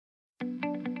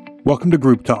Welcome to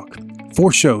Group Talk.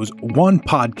 4 shows, 1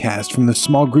 podcast from the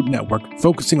Small Group Network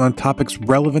focusing on topics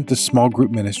relevant to small group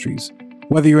ministries.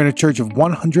 Whether you're in a church of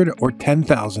 100 or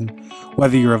 10,000,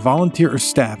 whether you're a volunteer or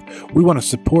staff, we want to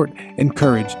support,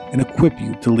 encourage, and equip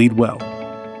you to lead well.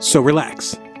 So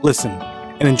relax, listen,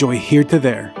 and enjoy Here to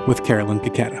There with Carolyn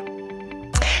Picetta.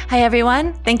 Hi,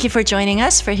 everyone. Thank you for joining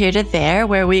us for Here to There,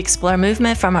 where we explore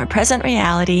movement from our present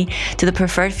reality to the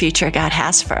preferred future God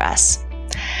has for us.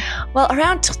 Well,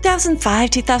 around 2005,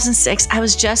 2006, I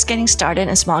was just getting started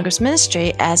in small groups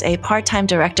ministry as a part-time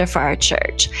director for our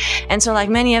church. And so like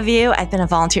many of you, I've been a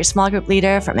volunteer small group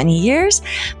leader for many years,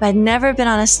 but I'd never been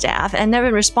on a staff and never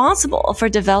been responsible for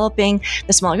developing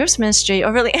the small groups ministry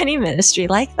or really any ministry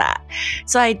like that.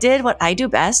 So I did what I do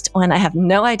best when I have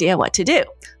no idea what to do.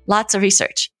 Lots of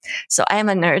research. So I am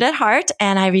a nerd at heart,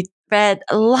 and I read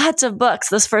lots of books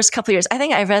those first couple of years. I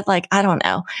think I read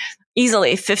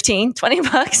easily 15, 20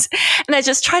 books. And I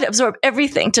just try to absorb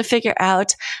everything to figure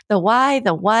out the why,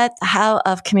 the what, the how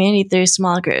of community through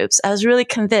small groups. I was really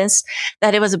convinced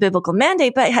that it was a biblical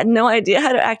mandate, but I had no idea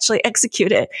how to actually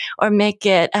execute it or make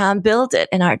it, build it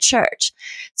in our church.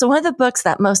 So one of the books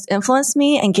that most influenced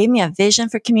me and gave me a vision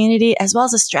for community as well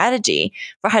as a strategy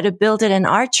for how to build it in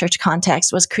our church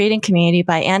context was Creating Community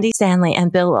by Andy Stanley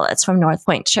and Bill Willits from North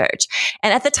Point Church.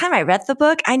 And at the time I read the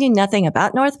book, I knew nothing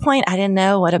about North Point. I didn't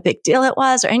know what a big deal it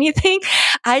was or anything.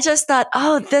 I just thought,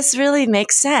 oh, this really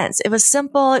makes sense. It was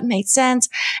simple. It made sense.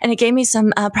 And it gave me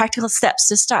some practical steps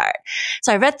to start.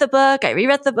 So I read the book. I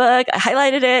reread the book. I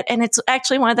highlighted it. And it's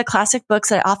actually one of the classic books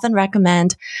that I often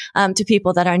recommend to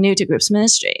people that are new to groups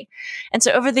ministry. And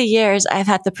so over the years, I've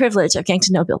had the privilege of getting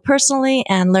to know Bill personally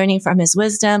and learning from his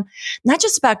wisdom, not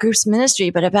just about groups ministry,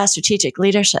 but about strategic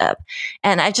leadership.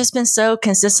 And I've just been so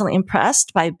consistently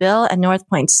impressed by Bill and North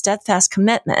Point's steadfast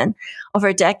commitment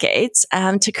over decades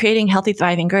to creating healthy,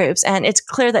 thriving groups. And it's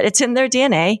clear that it's in their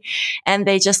DNA and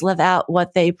they just live out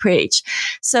what they preach.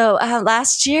 So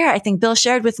last year, I think Bill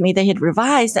shared with me they had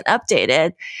revised and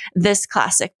updated this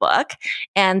classic book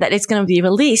and that it's going to be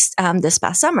released this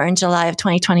past summer in July of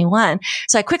 2021.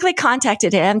 So I quickly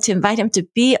contacted him to invite him to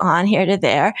be on Here to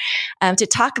There to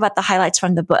talk about the highlights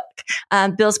from the book.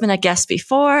 Bill's been a guest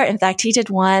before. In fact, he did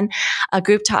a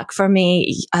group talk for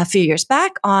me a few years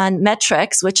back on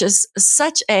metrics, which is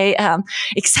such a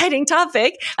exciting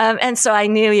topic. And so I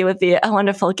knew he would be a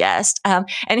wonderful guest. And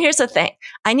here's the thing.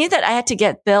 I knew that I had to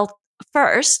get Bill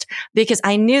first because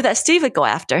I knew that Steve would go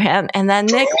after him. And then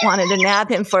Nick wanted to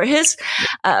nab him for his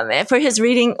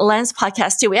Reading Lens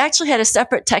podcast too. We actually had a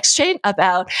separate text chain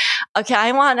about, okay,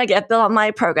 I want to get Bill on my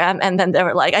program. And then they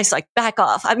were like, I was like, back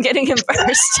off. I'm getting him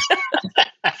first.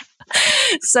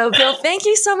 So, Bill, thank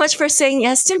you so much for saying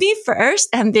yes to me first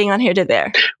and being on Here to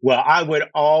There. Well, I would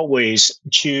always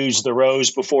choose the rose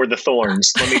before the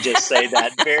thorns. Let me just say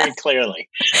that very clearly.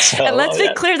 So, and let's be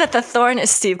clear that the thorn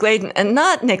is Steve Gladen and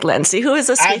not Nick Lindsay, who is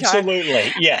a sweetheart.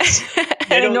 Absolutely, yes.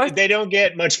 They don't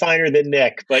get much finer than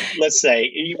Nick, but let's say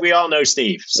we all know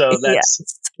Steve. So that's...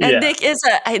 Yes. And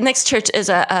yeah. Nick's church is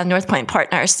a North Point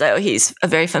partner, so he's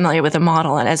very familiar with the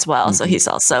model and as well.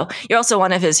 Mm-hmm. So you're also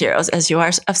one of his heroes, as you are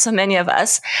of so many of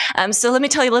us. So let me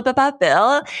tell you a little bit about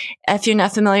Bill. If you're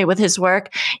not familiar with his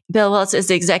work, Bill Willits is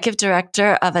the executive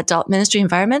director of adult ministry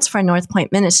environments for North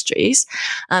Point Ministries.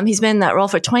 He's been in that role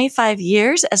for 25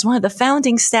 years as one of the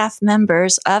founding staff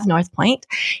members of North Point.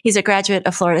 He's a graduate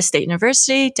of Florida State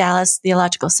University, Dallas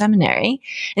Theological Seminary,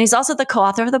 and he's also the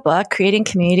co-author of the book, Creating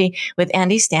Community with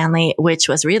Andy Stanley, which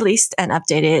was released and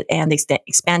updated, and the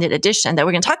expanded edition that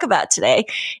we're going to talk about today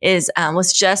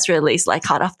was just released like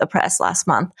hot off the press last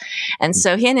month. And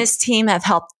so he and his team have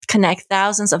helped connect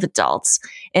thousands of adults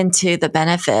into the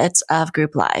benefits of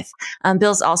group life.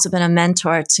 Bill's also been a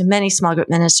mentor to many small group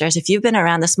ministers. If you've been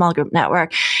around the small group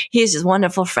network, he's a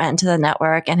wonderful friend to the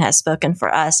network and has spoken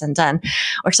for us and done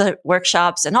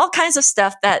workshops and all kinds of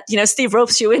stuff that, Steve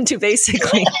ropes you into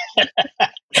basically.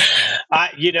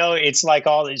 It's like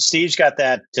Steve's got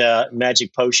that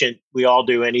magic potion. We all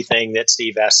do anything that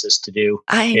Steve asks us to do.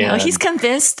 I know. He's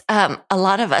convinced a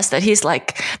lot of us that he's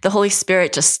like the Holy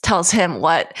Spirit just tells him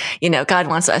what, God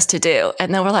wants us to do.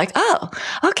 And then we're like, oh,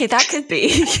 okay, that could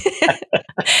be.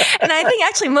 And I think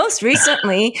actually most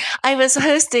recently, I was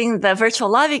hosting the virtual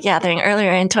lobby gathering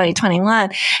earlier in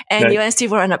 2021. And right. You and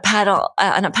Steve were on a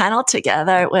panel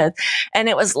together and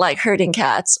it was like herding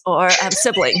cats or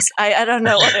siblings. I don't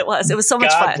know what it was. It was so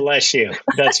much fun. God bless you.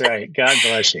 That's right. God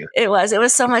bless you. It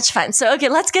was so much fun. So, okay,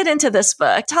 let's get into this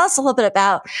book. Tell us a little bit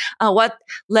about what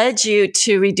led you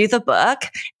to redo the book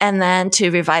and then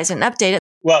to revise and update it.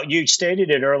 Well, you stated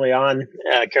it early on,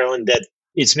 Carolyn, that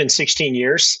it's been 16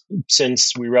 years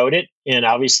since we wrote it, and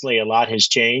obviously a lot has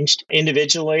changed.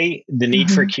 Individually, the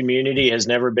need for community has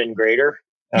never been greater.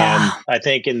 Yeah. I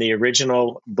think in the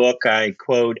original book, I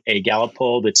quote a Gallup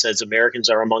poll that says Americans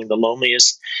are among the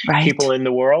loneliest Right. people in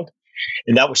the world.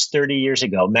 And that was 30 years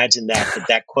ago. Imagine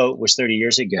that quote was 30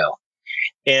 years ago.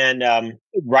 And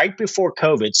right before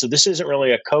COVID, so this isn't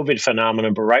really a COVID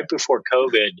phenomenon, but right before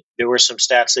COVID, there were some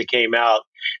stats that came out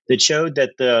that showed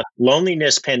that the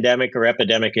loneliness pandemic or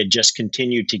epidemic had just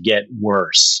continued to get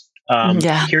worse.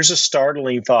 Here's a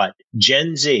startling thought.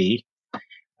 Gen Z,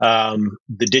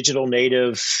 the digital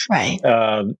native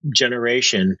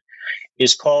generation,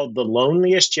 is called the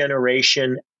loneliest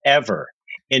generation ever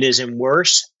and is in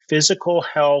worse physical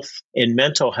health and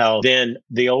mental health than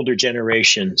the older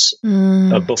generations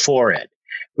before it,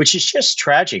 which is just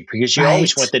tragic because you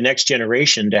always want the next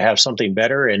generation to have something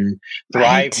better and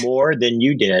thrive more than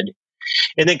you did.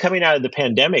 And then coming out of the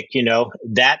pandemic,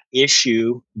 that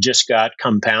issue just got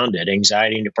compounded.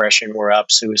 Anxiety and depression were up,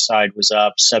 suicide was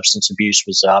up, substance abuse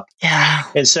was up. Yeah.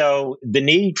 And so the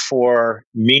need for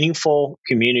meaningful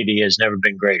community has never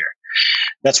been greater.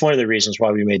 That's one of the reasons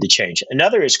why we made the change.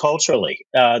 Another is culturally.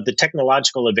 The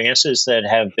technological advances that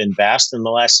have been vast in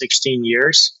the last 16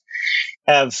 years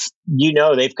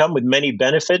they've come with many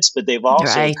benefits, but they've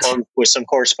also come with some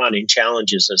corresponding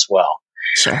challenges as well.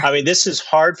 Sure. I mean, this is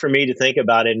hard for me to think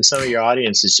about it, and some of your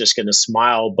audience is just going to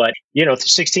smile. But,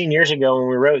 16 years ago when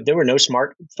we wrote, there were no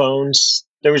smartphones,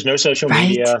 there was no social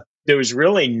media, there was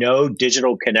really no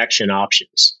digital connection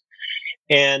options.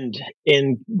 And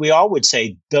we all would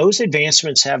say those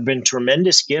advancements have been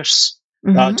tremendous gifts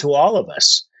to all of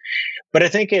us. But I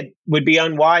think it would be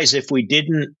unwise if we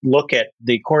didn't look at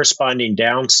the corresponding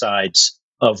downsides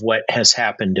of what has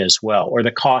happened as well, or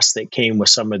the costs that came with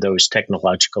some of those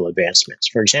technological advancements.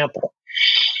 For example,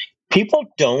 people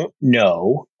don't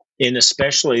know, and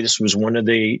especially this was one of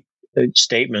the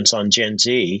statements on Gen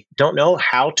Z, don't know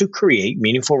how to create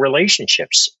meaningful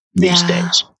relationships these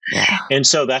days. Yeah. And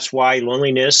so that's why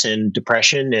loneliness and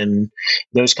depression and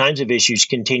those kinds of issues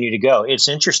continue to go. It's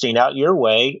interesting out your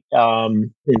way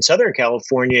in Southern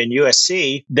California and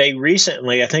USC, they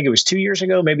recently, I think it was 2 years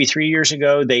ago, maybe 3 years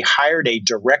ago, they hired a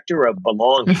director of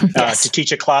belonging to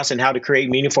teach a class on how to create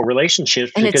meaningful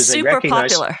relationships. And because it's super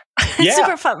popular.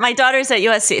 My daughter's at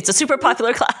USC. It's a super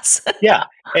popular class. Yeah.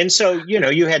 And so,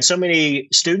 you had so many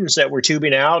students that were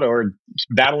tubing out or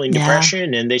battling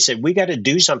depression, and they said, we got to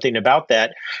do something about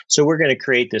that. So we're going to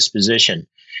create this position.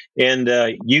 In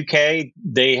the UK,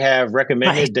 they have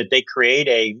recommended that they create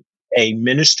a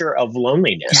minister of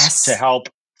loneliness to help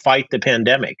fight the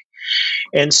pandemic.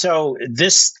 And so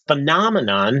this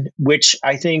phenomenon, which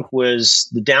I think was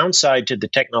the downside to the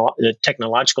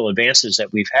technological advances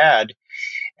that we've had,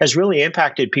 has really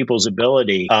impacted people's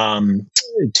ability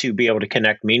to be able to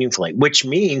connect meaningfully, which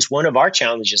means one of our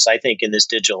challenges, I think, in this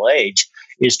digital age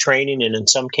is training and in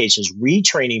some cases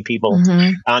retraining people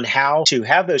on how to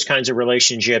have those kinds of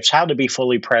relationships, how to be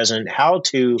fully present, how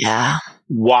to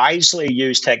wisely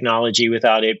use technology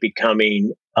without it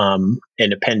becoming an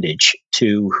appendage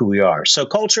to who we are. So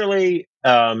culturally,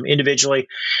 individually,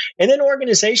 and then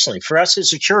organizationally, for us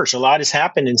as a church, a lot has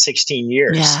happened in 16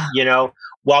 years.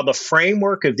 While the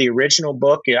framework of the original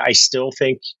book, I still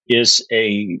think is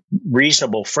a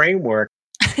reasonable framework.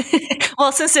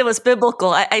 Well, since it was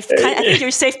biblical, I think you're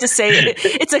safe to say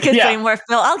it's a good framework,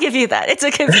 Phil. I'll give you that. It's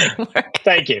a good framework.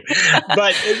 Thank you.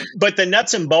 But the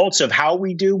nuts and bolts of how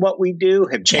we do what we do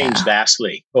have changed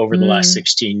vastly over the last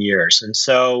 16 years. And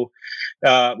so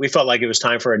we felt like it was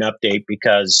time for an update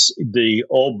because the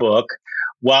old book,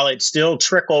 while it still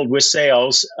trickled with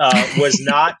sales, was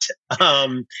not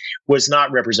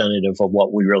representative of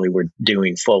what we really were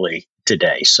doing fully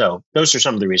today. So those are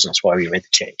some of the reasons why we made the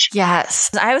change. Yes.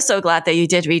 I was so glad that you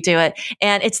did redo it.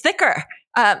 And it's thicker.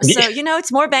 So,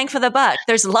 it's more bang for the buck.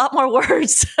 There's a lot more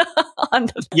words on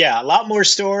the back. Yeah, a lot more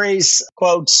stories,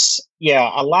 quotes. Yeah,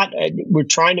 a lot. We're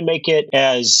trying to make it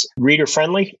as reader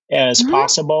friendly as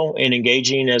possible and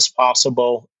engaging as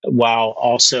possible, while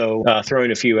also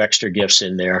throwing a few extra gifts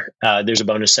in there. There's a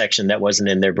bonus section that wasn't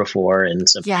in there before. And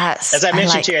so, as I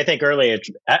mentioned to you, I think earlier,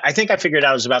 I think I figured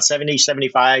out it was about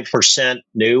 75%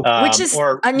 new. Which is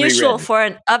unusual rewritten. For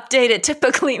an update. It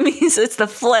typically means it's the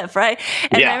flip, right?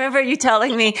 And I remember you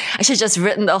telling me I should just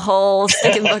written the whole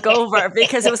second book over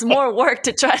because it was more work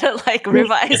to try to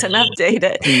revise and update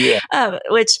it. Yeah.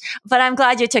 But I'm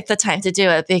glad you took the time to do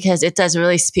it because it does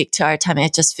really speak to our time.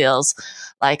 It just feels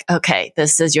like, okay,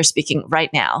 this is, you're speaking right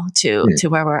now to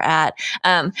where we're at.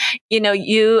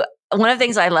 You one of the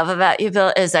things I love about you,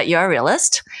 Bill, is that you're a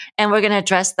realist. And we're going to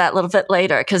address that a little bit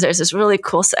later because there's this really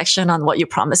cool section on what you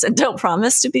promise and don't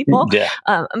promise to people. Yeah.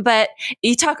 But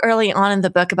you talk early on in the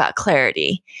book about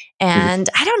clarity. And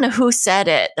I don't know who said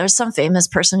it. There's some famous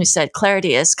person who said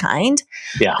clarity is kind,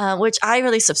 which I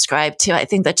really subscribe to. I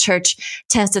think the church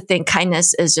tends to think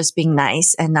kindness is just being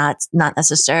nice and not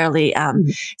necessarily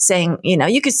saying,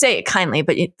 you could say it kindly,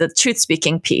 but the truth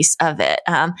speaking piece of it.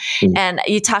 And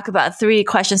you talk about 3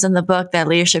 questions in the book that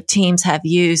leadership teams have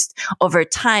used over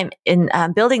time in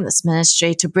building this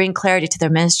ministry to bring clarity to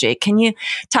their ministry. Can you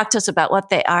talk to us about what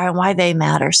they are and why they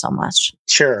matter so much?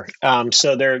 Sure.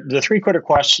 So the 3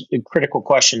 critical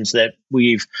questions that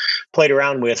we've played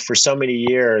around with for so many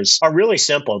years are really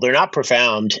simple. They're not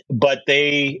profound, but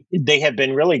they have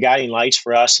been really guiding lights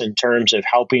for us in terms of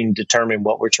helping determine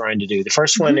what we're trying to do. The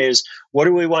first one is, what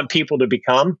do we want people to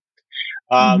become?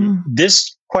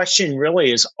 This question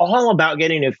really is all about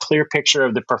getting a clear picture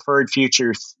of the preferred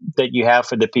future that you have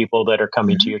for the people that are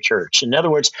coming to your church. In other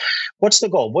words, what's the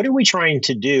goal? What are we trying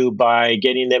to do by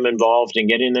getting them involved and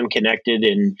getting them connected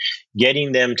and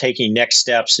getting them taking next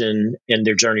steps in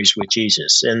their journeys with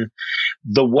Jesus? And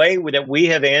the way that we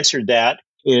have answered that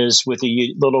is with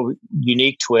a little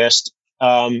unique twist.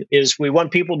 Is we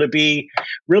want people to be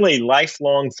really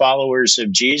lifelong followers of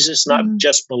Jesus, not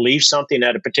just believe something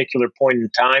at a particular point in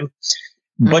time,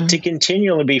 but to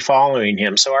continually be following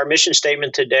him. So our mission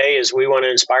statement today is we want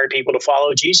to inspire people to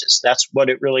follow Jesus. That's what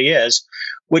it really is,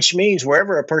 which means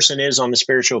wherever a person is on the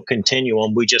spiritual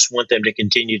continuum, we just want them to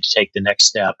continue to take the next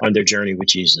step on their journey with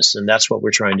Jesus. And that's what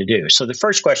we're trying to do. So the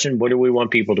first question, what do we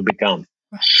want people to become?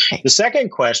 The second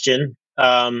question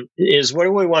is, what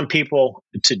do we want people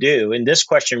to do? And this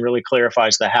question really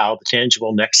clarifies the how, the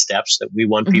tangible next steps that we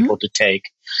want people to take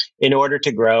in order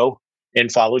to grow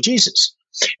and follow Jesus.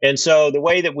 And so the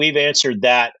way that we've answered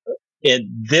that in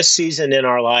this season in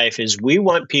our life is we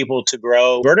want people to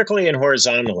grow vertically and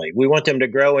horizontally. We want them to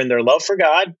grow in their love for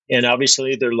God and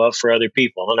obviously their love for other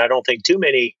people. And I don't think too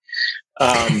many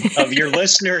of your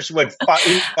listeners would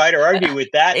fight or argue with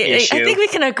that issue. I think we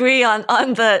can agree on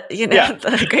the,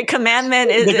 the Great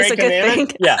Commandment is a good thing.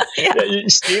 Yeah.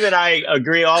 Steve and I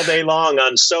agree all day long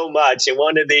on so much. And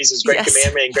one of these is Great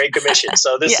Commandment and Great Commission.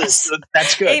 So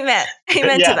that's good. Amen to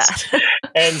that.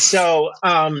 And so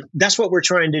that's what we're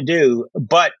trying to do.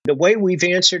 But the way we've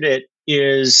answered it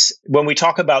is when we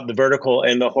talk about the vertical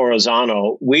and the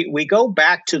horizontal, we go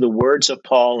back to the words of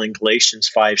Paul in Galatians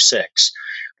 5:6.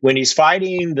 When he's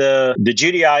fighting the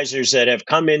Judaizers that have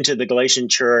come into the Galatian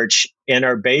church and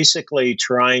are basically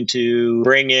trying to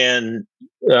bring in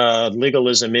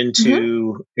legalism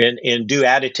into and do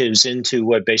additives into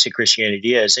what basic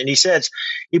Christianity is. And he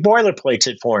boilerplates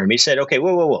it for him. He said, okay,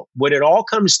 whoa. What it all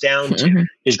comes down to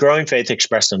is growing faith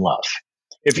expressed in love.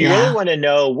 If you really want to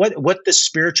know what the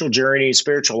spiritual journey,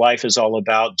 spiritual life is all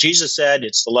about, Jesus said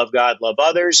it's to love God, love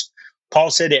others.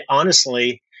 Paul said it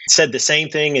honestly, said the same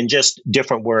thing in just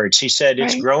different words. He said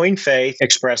it's growing faith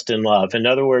expressed in love. In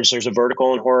other words, there's a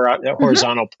vertical and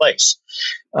horizontal place.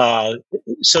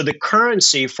 So the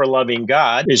currency for loving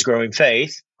God is growing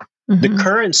faith. The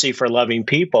currency for loving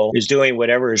people is doing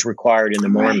whatever is required in the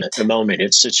moment. The moment,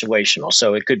 it's situational.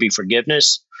 So it could be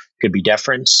forgiveness, could be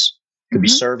deference, could be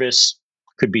service,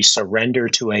 could be surrender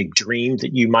to a dream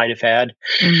that you might have had.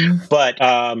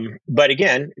 But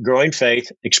again, growing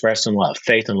faith expressed in love,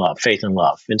 faith and love, faith and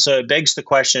love. And so it begs the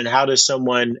question, how does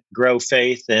someone grow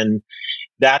faith? And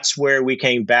that's where we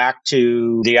came back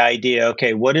to the idea,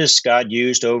 okay, what has God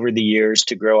used over the years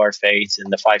to grow our faith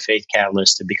and the 5 faith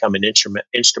catalysts to become an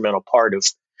instrumental part of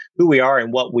who we are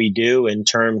and what we do in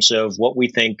terms of what we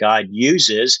think God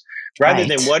uses, rather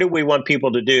than what do we want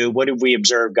people to do? What have we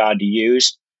observed God to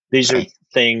use? These are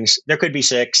things, there could be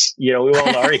 6, we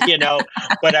won't already,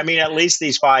 but I mean, at least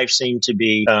these 5 seem to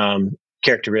be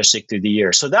characteristic through the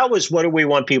year. So that was, what do we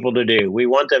want people to do? We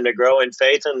want them to grow in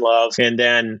faith and love and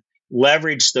then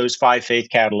leverage those 5 faith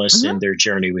catalysts in their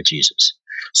journey with Jesus.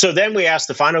 So then we ask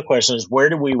the final question is, where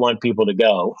do we want people to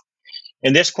go?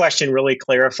 And this question really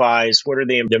clarifies what are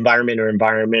the environment or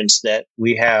environments that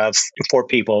we have for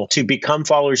people to become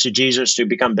followers of Jesus, to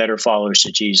become better followers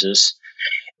of Jesus.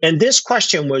 And this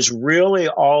question was really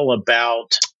all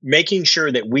about making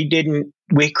sure that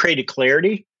we created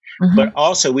clarity, but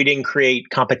also we didn't create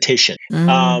competition.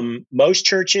 Most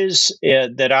churches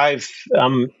that I've,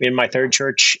 in my 3rd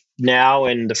church now,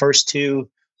 and the first 2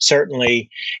 certainly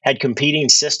had competing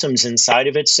systems inside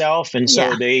of itself. And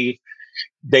so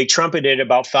they trumpeted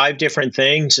about 5 different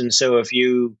things. And so if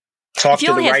you talk if you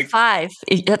to only the had right 5,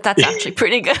 that's actually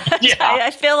pretty good. Yeah.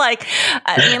 I feel like,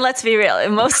 I mean, let's be real.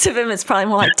 Most of them, it's probably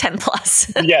more like 10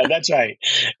 plus. Yeah, that's right.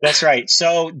 That's right.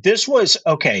 So this was,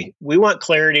 okay, we want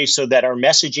clarity so that our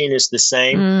messaging is the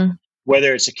same,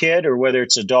 whether it's a kid or whether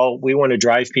it's adult. We want to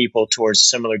drive people towards a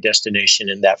similar destination.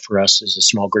 And that for us is a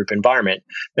small group environment,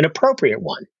 an appropriate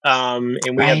one.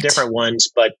 And we have different ones,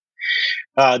 but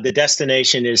the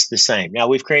destination is the same. Now,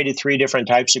 we've created 3 different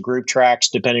types of group tracks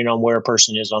depending on where a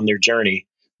person is on their journey,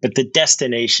 but the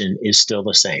destination is still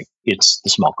the same. It's the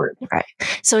small group. Right.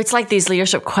 So it's like these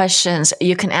leadership questions.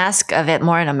 You can ask of it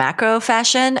more in a macro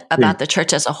fashion about the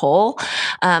church as a whole.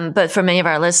 But for many of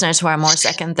our listeners who are more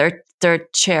second,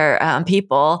 third chair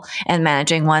people and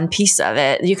managing one piece of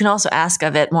it, you can also ask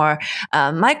of it more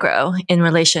micro in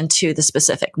relation to the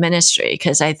specific ministry,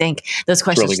 because I think those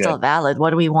questions are still valid. What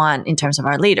do we want in terms of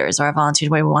our leaders or our volunteers,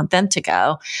 where we want them to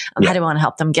go? How do we want to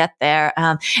help them get there?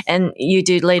 And you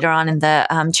do later on in the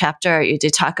chapter, you do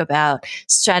talk about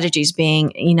strategies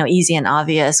being, easy and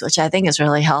obvious, which I think is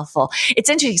really helpful. It's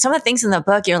interesting. Some of the things in the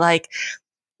book, you're like,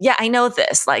 yeah, I know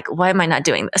this. Like, why am I not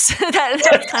doing this?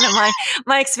 That's kind of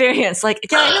my experience. Like,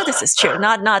 yeah, I know this is true.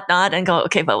 Not, and go,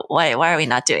 okay, but why are we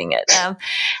not doing it?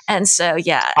 And so,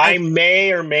 yeah. I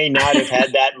may or may not have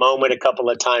had that moment a couple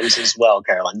of times as well,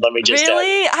 Carolyn. Let me just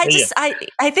really?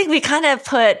 I think we kind of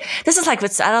this is like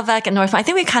with Saddleback and Northpoint. I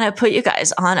think we kind of put you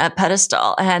guys on a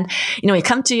pedestal, and, we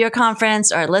come to your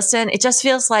conference or listen. It just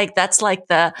feels like that's like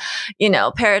the,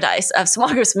 paradise of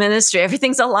small groups ministry.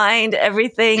 Everything's aligned.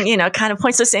 Everything, kind of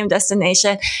points to same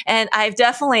destination. And I've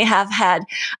definitely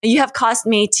you have caused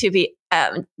me to be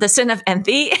the sin of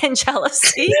envy and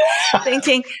jealousy,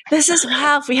 thinking this is,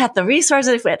 wow, if we had the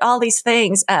resources, if we had all these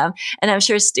things. And I'm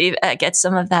sure Steve gets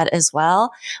some of that as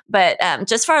well. But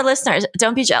just for our listeners,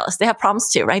 don't be jealous. They have problems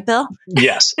too, right, Bill?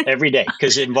 Yes, every day,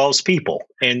 because it involves people.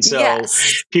 And so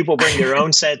people bring their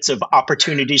own sets of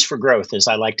opportunities for growth, as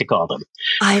I like to call them.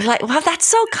 Wow, that's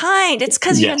so kind. It's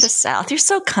because you're in the South. You're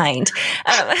so kind.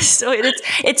 So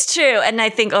it's true. And I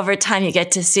think over time you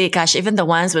get to see, gosh, even the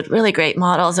ones with really great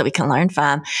models that we can learn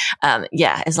from.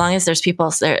 As long as there's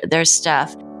people, there's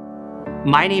stuff.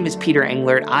 My name is Peter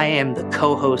Englert. I am the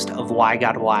co-host of Why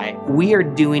God Why. We are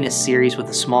doing a series with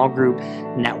a small group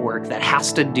network that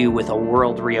has to do with a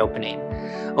world reopening.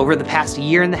 Over the past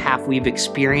year and a half, we've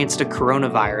experienced a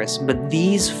coronavirus, but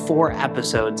these 4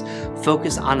 episodes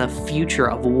focus on the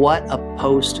future of what a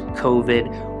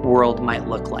post-COVID world might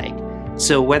look like.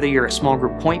 So whether you're a small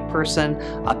group point person,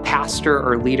 a pastor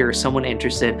or leader, or someone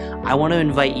interested, I want to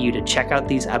invite you to check out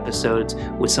these episodes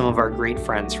with some of our great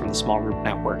friends from the Small Group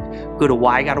Network. Go to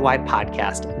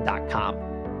whygotawhypodcast.com.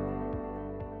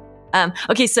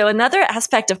 Okay, so another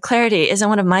aspect of clarity is in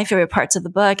one of my favorite parts of the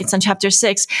book. It's on chapter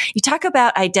 6. You talk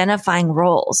about identifying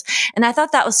roles. And I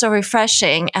thought that was so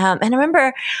refreshing. And I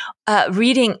remember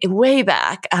reading way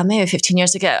back, maybe 15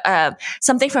 years ago,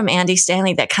 something from Andy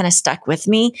Stanley that kind of stuck with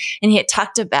me. And he had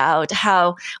talked about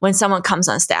how when someone comes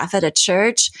on staff at a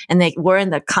church and they were in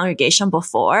the congregation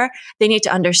before, they need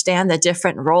to understand the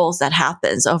different roles that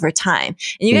happens over time.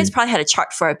 And you guys probably had a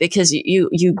chart for it because you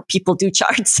people do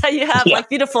charts. So you have like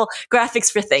beautiful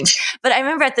graphics for things. But I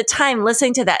remember at the time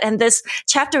listening to that, and this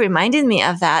chapter reminded me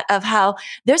of that, of how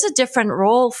there's a different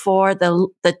role for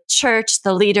the church,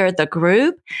 the leader, the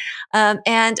group.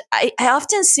 And I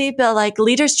often see, Bill, like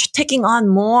leaders taking on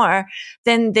more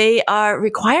than they are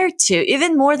required to,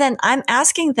 even more than I'm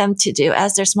asking them to do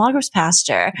as their small groups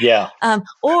pastor. Yeah.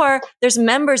 Or there's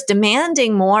members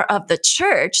demanding more of the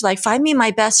church, like find me my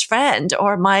best friend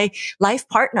or my life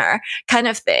partner kind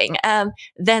of thing,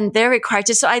 than they're required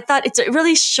to. So I thought it's a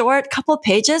really short couple of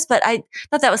pages, but I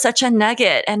thought that was such a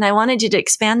nugget. And I wanted you to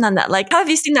expand on that. Like, how have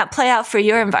you seen that play out for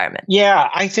your environment? Yeah,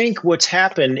 I think what's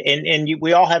happened, and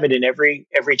we all have it in every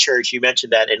church. You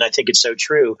mentioned that, and I think it's so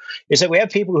true, is that we have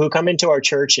people who come into our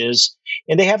churches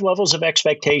and they have levels of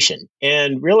expectation.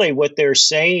 And really what they're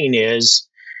saying is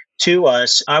to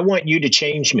us, I want you to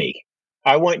change me.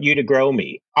 I want you to grow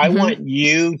me. I want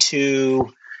you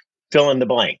to fill in the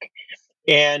blank.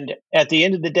 And at the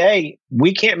end of the day,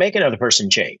 we can't make another person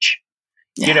change.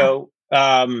 Yeah.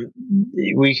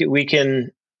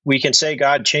 We can say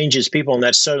God changes people, and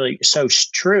that's so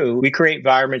true. We create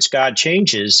environments, God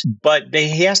changes, but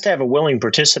he has to have a willing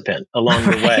participant along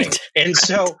the way. And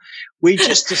so we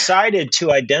just decided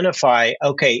to identify,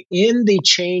 okay, in the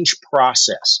change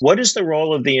process, what is the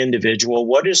role of the individual?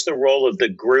 What is the role of the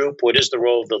group? What is the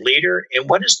role of the leader? And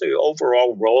what is the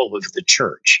overall role of the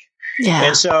church? Yeah.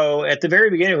 And so at the very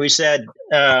beginning, we said,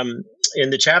 in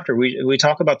the chapter, we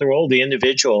talk about the role of the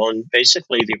individual, and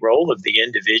basically the role of the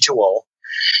individual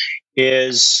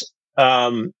is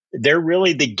they're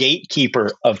really the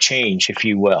gatekeeper of change, if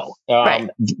you will. Right.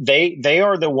 They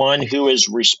are the one who is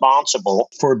responsible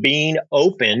for being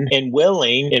open and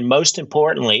willing, and most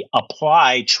importantly,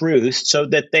 apply truth so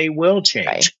that they will change.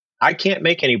 Right. I can't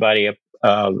make anybody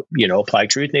apply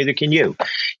truth. Neither can you.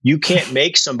 You can't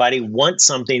make somebody want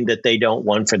something that they don't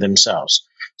want for themselves.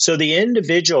 So the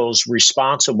individual's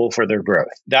responsible for their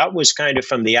growth. That was kind of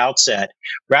from the outset,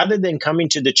 rather than coming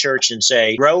to the church and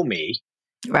say, grow me.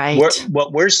 Right.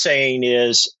 What we're saying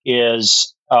is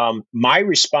my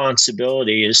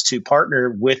responsibility is to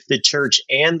partner with the church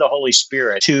and the Holy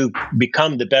Spirit to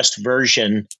become the best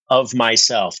version of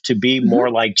myself, to be more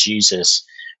like Jesus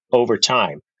over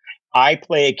time. I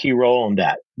play a key role in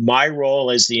that. My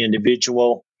role as the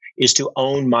individual is to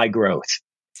own my growth.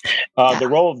 The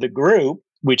role of the group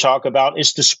we talk about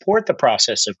is to support the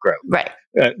process of growth,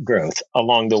 growth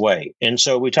along the way. And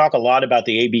so we talk a lot about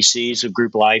the ABCs of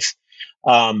group life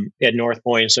at North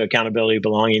Point, so accountability,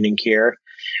 belonging, and care.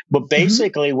 But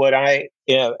basically what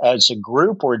as a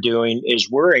group we're doing is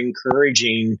we're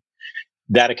encouraging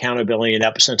that accountability and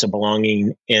that sense of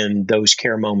belonging and those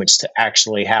care moments to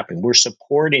actually happen. We're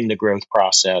supporting the growth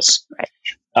process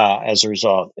as a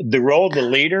result. The role of the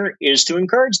leader is to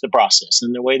encourage the process.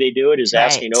 And the way they do it is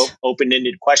asking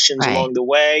open-ended questions along the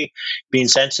way, being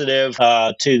sensitive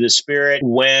to the Spirit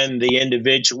when the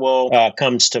individual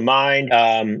comes to mind.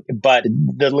 But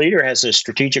the leader has a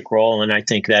strategic role, and I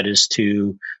think that is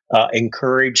to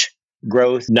encourage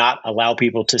growth, not allow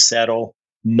people to settle.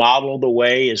 Model the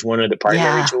way is one of the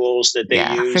primary tools that they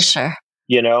use. For sure.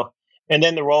 And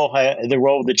then the role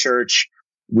of the church,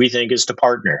 we think, is to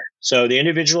partner. So the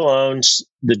individual owns,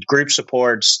 the group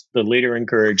supports, the leader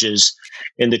encourages,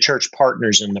 and the church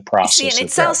partners in the process. See, and it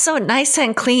sounds so nice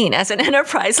and clean as an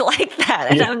enterprise like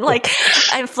that. And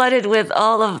I'm flooded with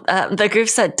all of the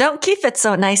groups that don't keep it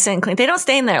so nice and clean. They don't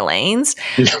stay in their lanes,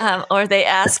 or they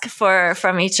ask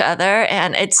from each other.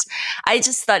 And I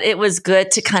just thought it was good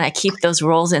to kind of keep those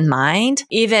roles in mind,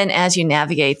 even as you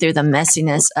navigate through the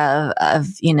messiness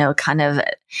of kind of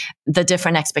the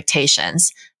different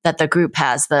expectations that the group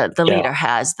has, the leader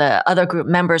has, the other group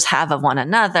members have of one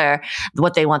another,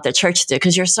 what they want the church to do.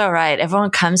 Because you're so right.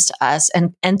 Everyone comes to us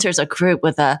and enters a group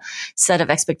with a set of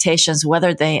expectations,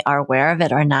 whether they are aware of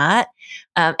it or not.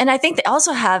 And I think they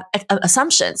also have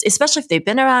assumptions, especially if they've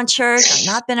been around church or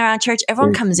not been around church.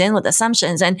 Everyone comes in with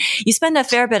assumptions, and you spend a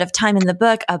fair bit of time in the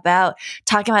book about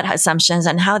talking about assumptions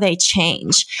and how they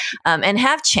change and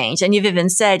have changed. And you've even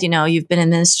said, you've been in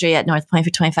ministry at North Point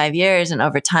for 25 years and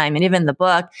over time, and even the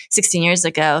book 16 years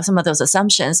ago, some of those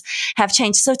assumptions have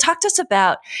changed. So talk to us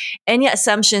about any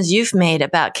assumptions you've made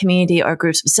about community or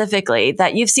group specifically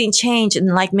that you've seen change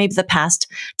in maybe the past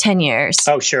 10 years.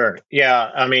 Oh, sure. Yeah.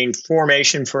 I mean, formation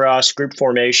for us, group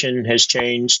formation has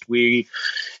changed. We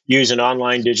use an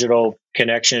online digital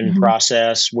connection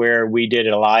process where we did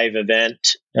a live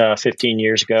event 15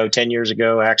 years ago, 10 years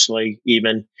ago, actually,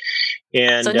 even.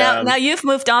 And so now you've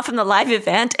moved on from the live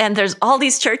event, and there's all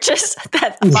these churches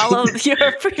that follow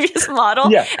your previous model,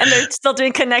 and they're still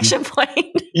doing Connection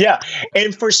Point.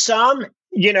 And for some,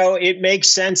 it makes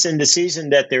sense in the season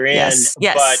that they're in.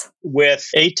 Yes. But with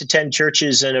 8 to 10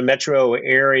 churches in a metro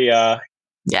area,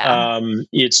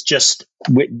 it's just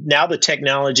now the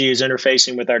technology is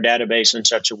interfacing with our database in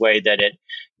such a way that it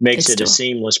makes it a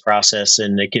seamless process,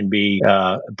 and it can be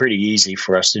pretty easy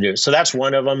for us to do. So that's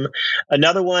one of them.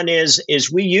 Another one is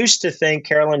we used to think,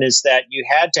 Carolyn, is that you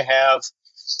had to have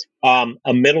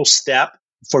a middle step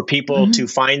for people to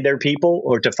find their people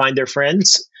or to find their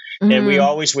friends. And we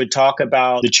always would talk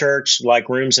about the church like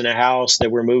rooms in a house,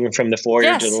 that we're moving from the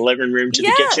foyer to the living room to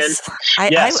the kitchen.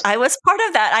 I was part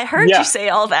of that. I heard you say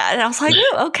all that, and I was like,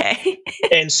 oh, okay.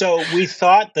 And so we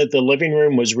thought that the living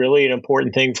room was really an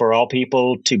important thing for all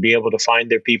people to be able to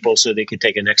find their people so they could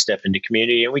take a next step into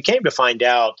community. And we came to find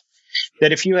out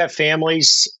that if you have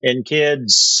families and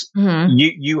kids,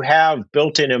 you have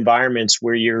built-in environments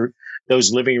where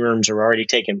those living rooms are already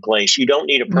taking place. You don't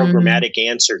need a programmatic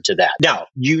answer to that. Now,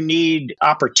 you need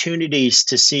opportunities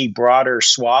to see broader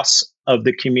swaths of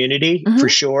the community for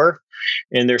sure.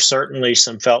 And there's certainly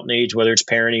some felt needs, whether it's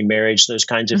parenting, marriage, those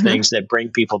kinds of things that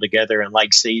bring people together in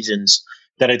like seasons,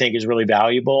 that I think is really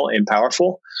valuable and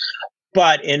powerful.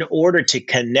 But in order to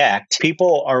connect,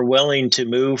 people are willing to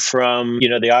move from,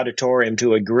 the auditorium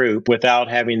to a group without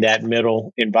having that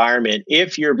middle environment.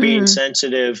 If you're being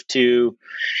sensitive to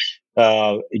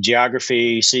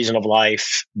geography, season of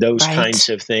life, those Right. kinds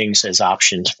of things as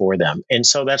options for them. And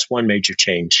so that's one major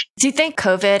change. Do you think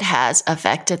COVID has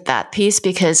affected that piece?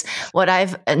 Because what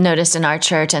I've noticed in our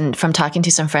church and from talking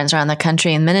to some friends around the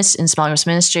country in small groups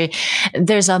ministry,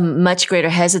 there's a much greater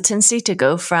hesitancy to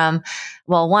go from,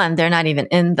 well, one, they're not even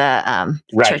in the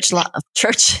Right.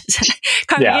 church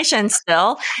congregation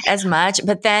still as much,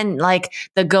 but then like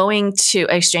the going to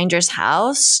a stranger's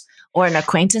house or an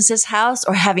acquaintance's house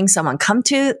or having someone come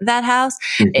to that house,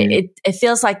 Mhm. it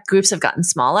feels like groups have gotten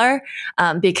smaller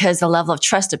because the level of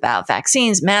trust about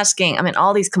vaccines, masking, I mean,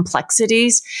 all these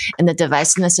complexities and the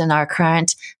divisiveness in our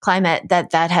current climate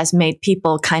that has made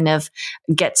people kind of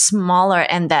get smaller,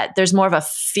 and that there's more of a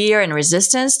fear and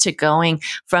resistance to going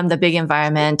from the big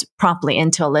environment promptly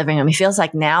into a living room. It feels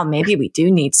like now maybe we do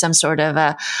need some sort of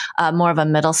a more of a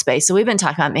middle space. So we've been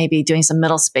talking about maybe doing some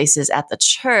middle spaces at the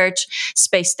church,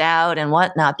 spaced out and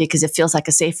whatnot, because it feels like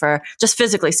a safer, just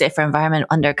physically safer environment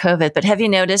under COVID. But have you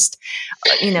noticed,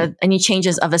 any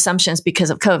changes of assumptions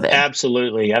because of COVID?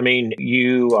 Absolutely. I mean,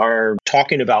 you are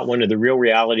talking about one of the real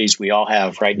realities we all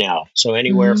have right now. So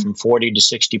anywhere from 40 to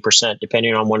 60%,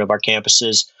 depending on one of our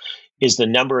campuses, is the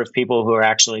number of people who are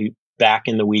actually back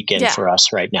in the weekend for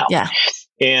us right now. Yeah.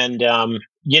 And,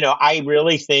 I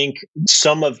really think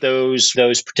some of those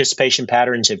participation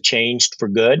patterns have changed for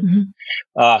good,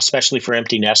 especially for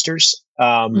empty nesters.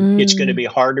 It's going to be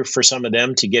harder for some of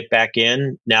them to get back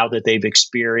in now that they've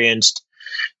experienced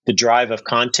the drive of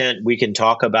content. We can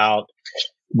talk about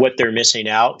what they're missing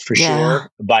out for sure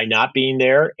by not being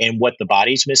there, and what the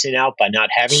body's missing out by not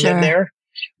having them there.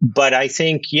 But I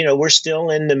think, we're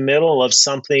still in the middle of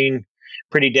something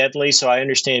pretty deadly. So I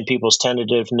understand people's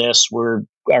tentativeness.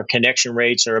 Our connection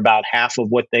rates are about half of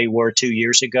what they were 2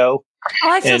 years ago.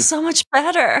 Oh, I feel so much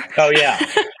better. Oh, yeah.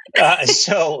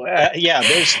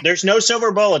 There's no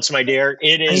silver bullets, my dear.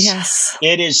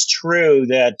 It is true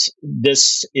that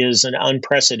this is an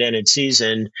unprecedented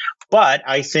season. But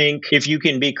I think if you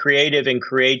can be creative and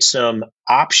create some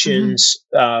options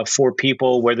for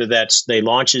people, whether that's they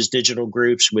launch as digital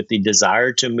groups with the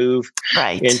desire to move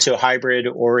into hybrid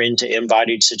or into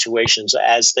embodied situations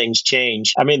as things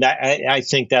change. I mean, I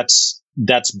think that's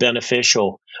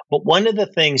beneficial. But one of the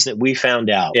things that we found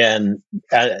out, and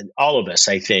all of us,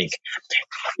 I think,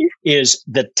 is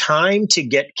the time to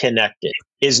get connected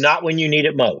is not when you need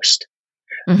it most.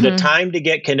 The time to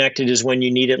get connected is when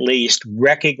you need it least,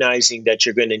 recognizing that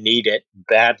you're going to need it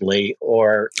badly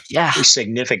or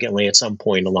significantly at some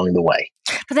point along the way.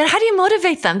 But then how do you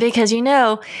motivate them? Because,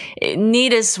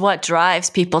 need is what drives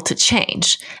people to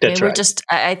change. We're just,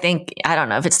 I think, I don't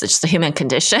know if it's just the human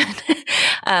condition.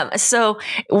 I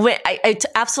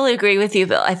absolutely agree with you,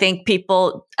 Bill. I think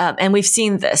people, and we've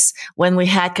seen this when we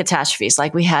had catastrophes,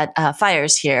 like we had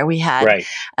fires here, we had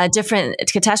different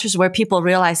catastrophes where people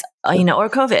realize, or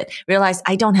COVID, realize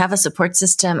I don't have a support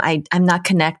system. I'm not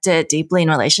connected deeply in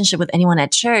relationship with anyone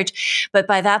at church. But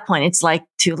by that point, it's like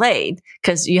too late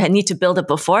because you need to build it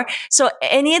before. So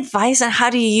any advice on how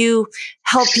do you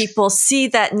help people see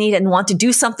that need and want to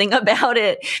do something about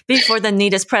it before the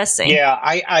need is pressing? Yeah,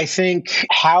 I think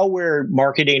how we're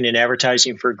marketing and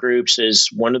advertising for groups is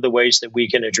one of the ways that we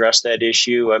can address that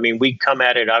issue. I mean, we come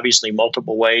at it obviously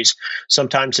multiple ways.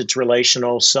 Sometimes it's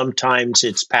relational, sometimes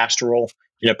it's pastoral,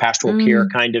 pastoral care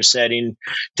kind of setting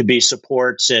to be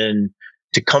supports and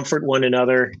to comfort one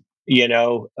another,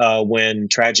 when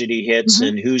tragedy hits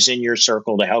and who's in your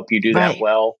circle to help you do that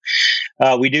well.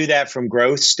 We do that from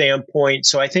growth standpoint.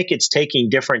 So I think it's taking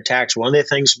different tacks. One of the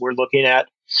things we're looking at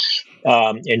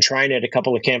and trying at a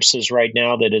couple of campuses right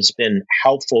now that has been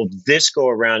helpful this go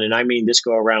around, and I mean this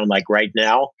go around like right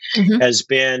now, has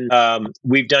been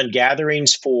we've done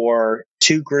gatherings for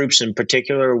two groups in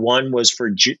particular. One was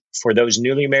for those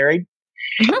newly married.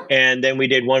 And then we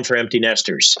did one for empty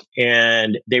nesters,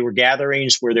 and they were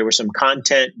gatherings where there was some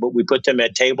content, but we put them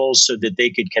at tables so that they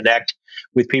could connect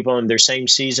with people in their same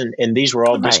season. And these were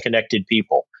all disconnected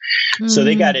people. So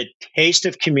they got a taste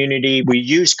of community. We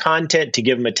used content to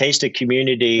give them a taste of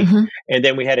community. And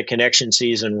then we had a connection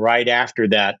season right after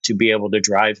that to be able to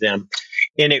drive them.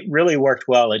 And it really worked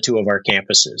well at two of our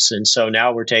campuses. And so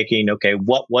now we're taking,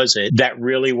 what was it that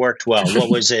really worked well? What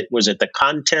was it? Was it the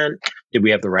content? Did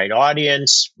we have the right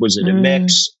audience? Was it a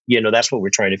mix? That's what we're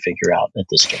trying to figure out at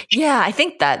this stage. Yeah, I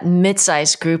think that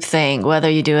mid-sized group thing, whether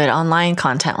you do it online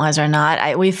content-wise or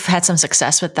not, we've had some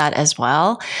success with that as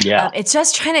well. Yeah. It's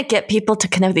just trying to get people to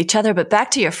connect with each other. But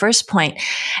back to your first point,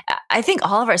 I think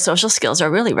all of our social skills are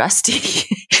really rusty.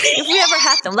 If we ever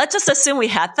had them. Let's just assume we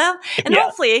had them. And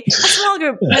hopefully a small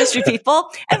group ministry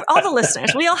people, all the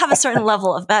listeners, we all have a certain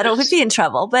level of that or we'd be in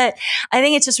trouble. But I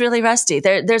think it's just really rusty.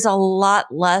 There's a lot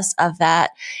less of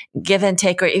that give and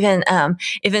take or even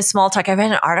small talk. I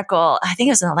read an article, I think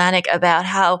it was in Atlantic, about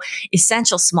how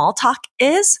essential small talk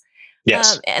is.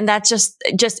 Yes. And that's just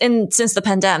since the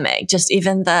pandemic, just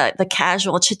even the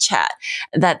casual chit chat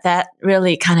that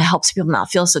really kind of helps people not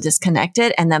feel so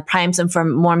disconnected and then primes them for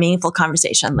more meaningful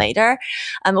conversation later.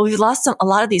 We've lost a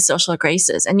lot of these social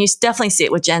graces, and you definitely see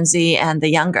it with Gen Z and the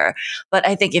younger, but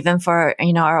I think even for,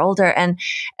 our older. And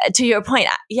to your point,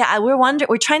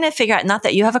 we're trying to figure out, not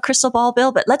that you have a crystal ball,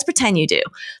 Bill, but let's pretend you do.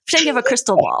 Pretend you have a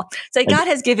crystal ball. So God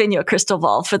has given you a crystal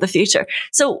ball for the future.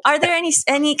 So are there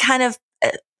any kind of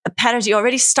patterns you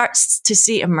already start to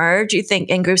see emerge, you think,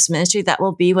 in groups ministry that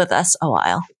will be with us a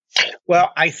while?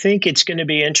 Well, I think it's going to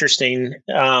be interesting.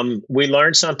 We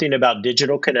learned something about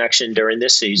digital connection during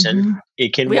this season. Mm-hmm.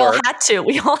 It can work. We all had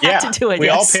to do it. We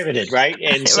all pivoted, right?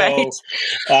 And so,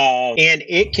 and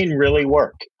it can really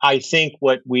work. I think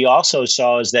what we also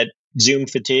saw is that Zoom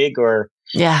fatigue or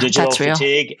digital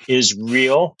fatigue is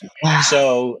real. Yeah.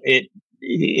 So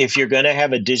if you're going to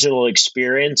have a digital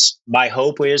experience, my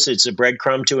hope is it's a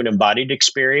breadcrumb to an embodied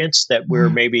experience, that we're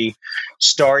maybe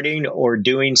starting or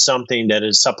doing something that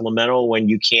is supplemental when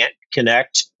you can't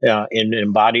connect in an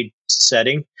embodied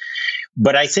setting.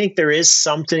 But I think there is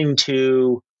something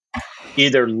to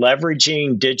either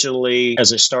leveraging digitally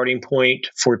as a starting point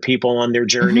for people on their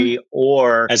journey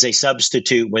or as a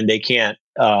substitute when they can't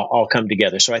all come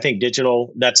together. So I think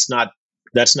digital, that's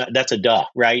a duh,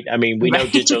 right? I mean, we know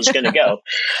digital is going to go.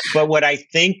 But what I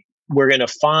think we're going to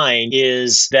find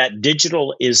is that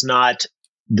digital is not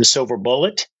the silver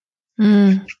bullet.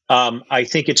 I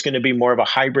think it's going to be more of a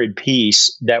hybrid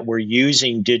piece, that we're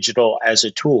using digital as a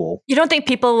tool. You don't think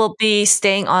people will be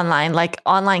staying online? Like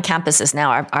online campuses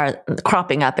now are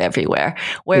cropping up everywhere,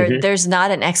 where there's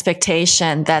not an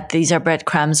expectation that these are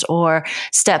breadcrumbs or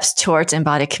steps towards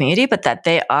embodied community, but that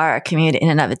they are a community in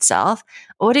and of itself.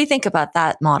 What do you think about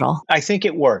that model? I think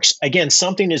it works. Again,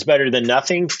 something is better than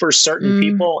nothing for certain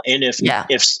people. And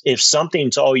if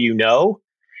something's all you know,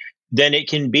 then it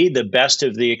can be the best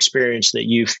of the experience that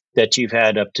you've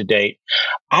had up to date.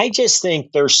 I just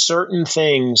think there's certain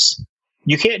things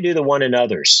you can't do the one and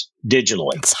others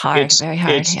digitally. It's hard, very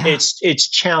hard. It's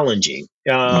challenging.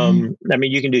 I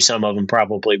mean, you can do some of them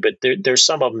probably, but there's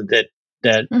some of them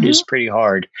that is pretty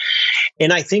hard.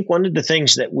 And I think one of the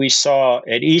things that we saw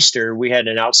at Easter, we had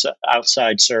an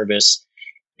outside service,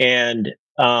 and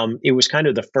it was kind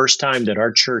of the first time that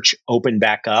our church opened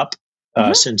back up.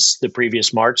 Since the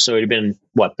previous March. So it had been,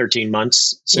 13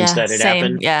 months since that had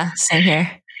happened? Yeah, same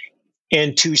here.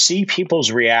 And to see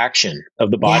people's reaction of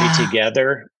the body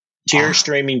together, tears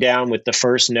streaming down with the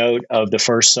first note of the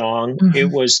first song,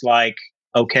 it was like,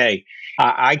 okay,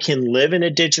 I can live in a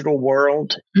digital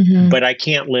world, but I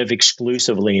can't live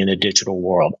exclusively in a digital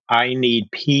world. I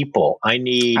need people. I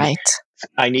need,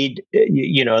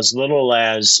 as little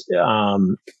as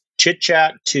chit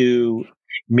chat to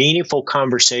meaningful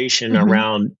conversation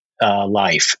around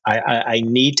life. I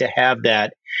need to have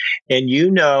that. And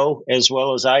as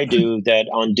well as I do, that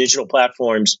on digital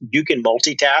platforms, you can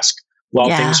multitask while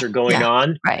things are going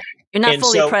on. Right. You're not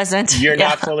fully present. You're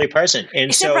not fully present. And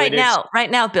except so right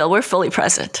now, Bill, we're fully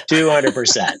present.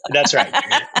 200%. That's right.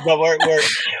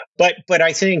 But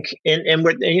I think, and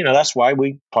we're, that's why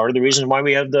part of the reason why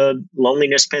we have the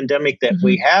loneliness pandemic that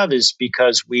we have is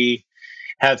because we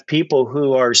have people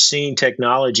who are seeing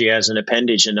technology as an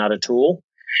appendage and not a tool.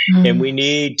 And we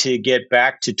need to get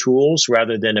back to tools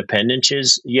rather than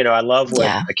appendages. I love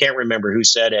I can't remember who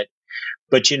said it,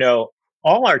 but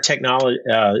all our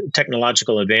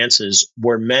technological advances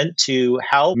were meant to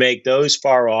help make those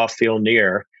far off feel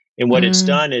near. And what it's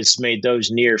done is made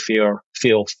those near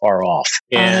feel far off.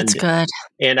 And, that's good.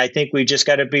 And I think we just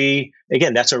got to be,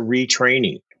 again, that's a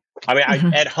retraining. I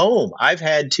mean, at home, I've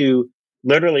had to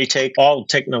literally take all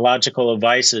technological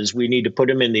devices. We need to put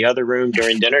them in the other room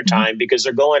during dinner time because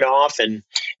they're going off and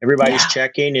everybody's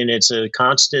checking, and it's a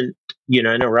constant,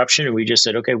 interruption. And we just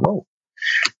said, okay, whoa,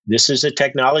 this is a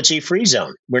technology-free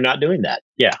zone. We're not doing that.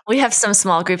 Yeah. We have some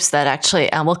small groups that actually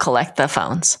will collect the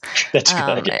phones. That's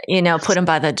good. Put them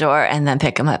by the door and then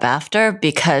pick them up after,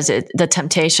 because the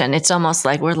temptation, it's almost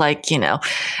like we're like,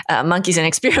 monkeys in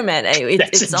experiment.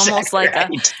 It's almost like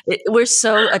we're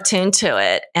so attuned to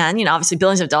it. And, obviously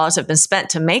billions of dollars have been spent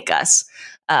to make us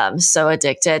so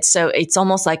addicted. So it's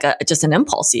almost like just an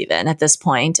impulse even at this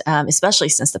point, especially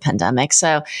since the pandemic.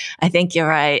 So I think you're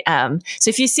right. So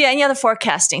if you see any other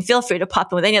forecasting, feel free to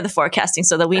pop in with any other forecasting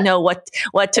so that we know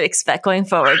what to expect going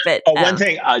forward. But one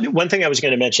thing I was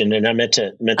going to mention, and I meant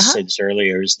to say this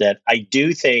earlier, is that I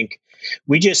do think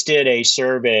we just did a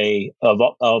survey of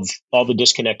all the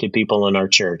disconnected people in our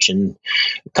church, and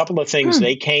a couple of things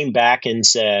they came back and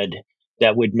said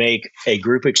that would make a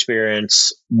group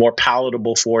experience more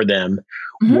palatable for them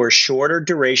were shorter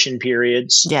duration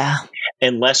periods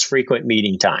and less frequent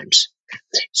meeting times.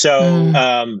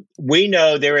 So we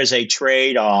know there is a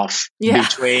trade-off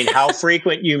between how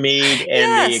frequent you meet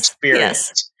and the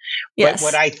experience. But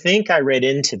what I think I read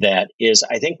into that is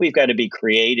I think we've got to be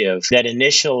creative, that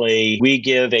initially we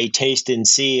give a taste and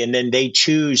see, and then they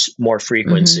choose more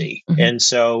frequency. And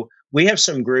so we have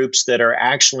some groups that are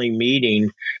actually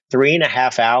meeting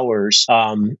 3.5 hours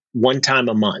one time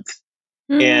a month.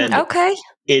 And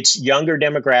it's younger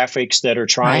demographics that are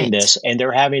trying this, and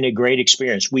they're having a great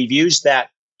experience. We've used that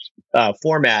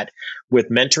format with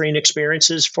mentoring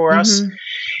experiences for us.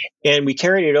 And we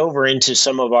carried it over into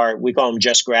some of our, we call them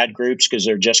just grad groups because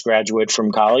they're just graduate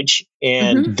from college.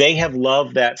 And they have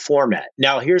loved that format.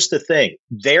 Now, here's the thing.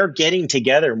 They're getting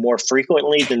together more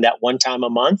frequently than that one time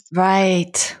a month.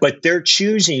 Right. But they're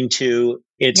choosing to.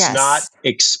 It's not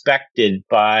expected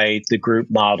by the group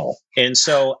model. And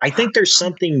so I think there's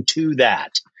something to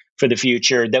that for the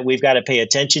future that we've got to pay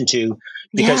attention to,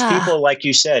 because people, like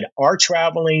you said, are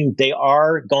traveling. They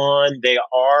are gone. They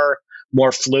are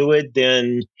more fluid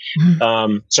than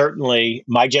certainly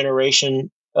my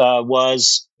generation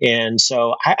was. And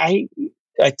so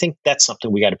I think that's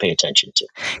something we got to pay attention to.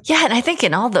 Yeah. And I think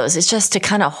in all those, it's just to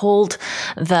kind of hold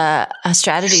the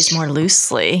strategies more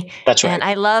loosely. That's right. And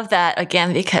I love that,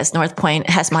 again, because North Point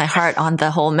has my heart on the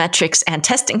whole metrics and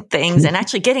testing things and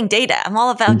actually getting data. I'm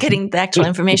all about getting the actual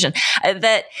information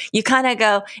that you kind of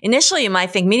go, initially you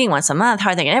might think meeting once a month,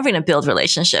 how are they ever going to build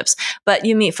relationships? But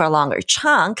you meet for a longer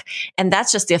chunk, and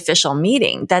that's just the official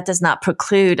meeting. That does not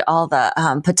preclude all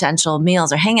the potential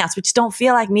meals or hangouts, which don't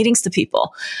feel like meetings to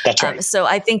people. That's right.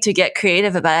 So I think to get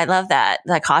creative about it, I love that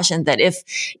caution that if,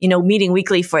 meeting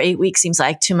weekly for 8 weeks seems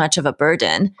like too much of a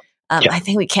burden, I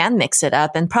think we can mix it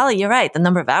up. And probably you're right. The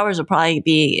number of hours will probably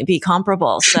be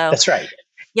comparable. So that's right.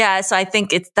 Yeah. So I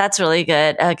think that's really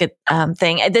good, a good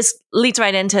thing. This leads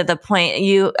right into the point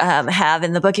you have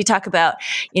in the book. You talk about,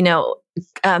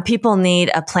 people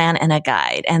need a plan and a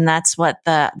guide, and that's what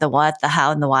the what, the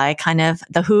how, and the why, kind of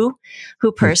the who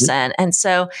person. And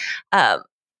so,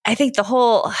 I think the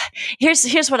whole,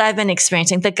 here's what I've been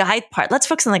experiencing, the guide part. Let's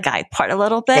focus on the guide part a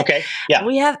little bit. Okay. Yeah.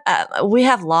 We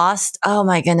have lost, oh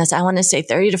my goodness, I want to say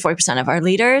 30 to 40% of our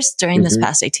leaders during this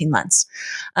past 18 months.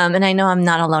 And I know I'm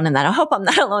not alone in that. I hope I'm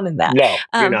not alone in that. No,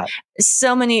 you're not.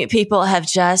 So many people have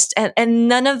just, and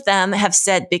none of them have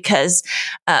said because,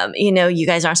 you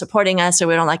guys aren't supporting us or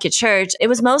we don't like your church. It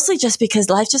was mostly just because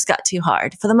life just got too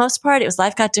hard. For the most part,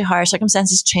 life got too hard.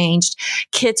 Circumstances changed.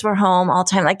 Kids were home all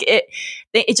the time. Like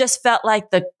it just felt like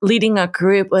the leading a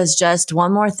group was just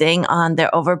one more thing on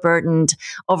their overburdened,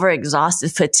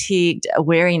 overexhausted, fatigued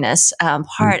weariness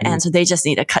part. And so they just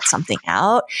need to cut something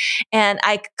out. And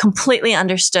I completely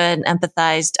understood and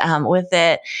empathized with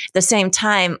it. At the same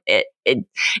time,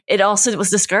 it also was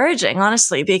discouraging,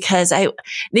 honestly, because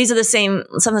these are some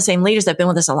of the same leaders that have been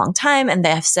with us a long time. And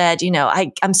they have said,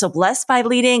 I'm so blessed by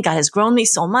leading. God has grown me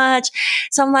so much.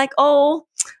 So I'm like,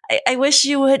 I wish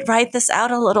you would write this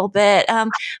out a little bit.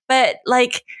 But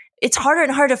it's harder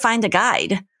and harder to find a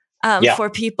guide. For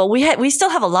people. We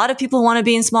still have a lot of people who want to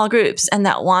be in small groups and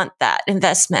that want that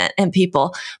investment in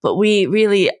people, but we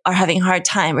really are having a hard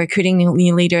time recruiting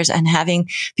new leaders and having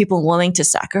people willing to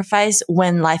sacrifice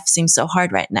when life seems so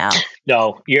hard right now.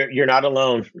 No, you're not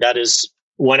alone. That is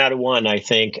 1 out of 1. I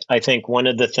think one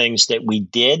of the things that we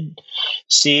did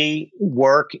see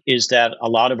work is that a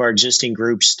lot of our existing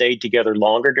groups stayed together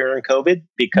longer during COVID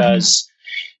because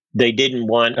they didn't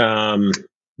want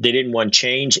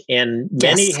change, and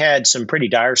many had some pretty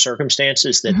dire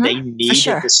circumstances that they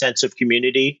needed the sense of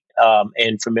community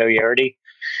and familiarity,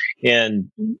 and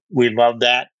we love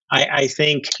that. I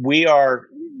think we are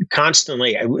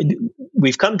constantly,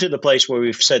 we've come to the place where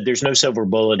we've said there's no silver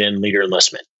bullet in leader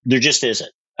enlistment. There just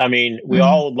isn't. I mean, we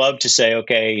all would love to say,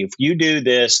 okay, if you do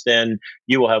this, then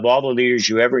you will have all the leaders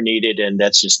you ever needed. And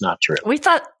that's just not true. We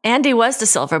thought Andy was the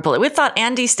silver bullet. We thought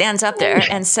Andy stands up there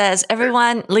and says,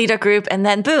 everyone lead a group. And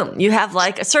then boom, you have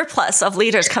like a surplus of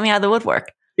leaders coming out of the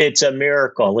woodwork. It's a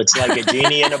miracle. It's like a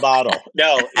genie in a bottle.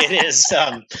 No, it is.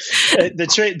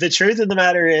 The truth of the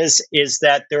matter is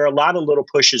that there are a lot of little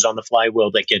pushes on the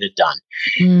flywheel that get it done.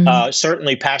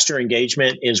 Certainly, pastor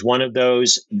engagement is one of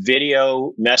those.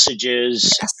 Video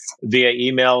messages via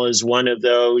email is one of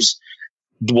those.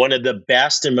 One of the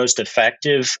best and most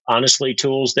effective, honestly,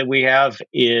 tools that we have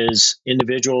is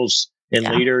individuals and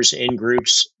leaders in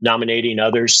groups nominating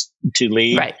others to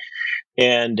lead. Right.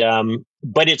 And,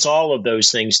 but it's all of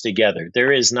those things together.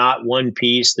 There is not one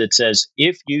piece that says,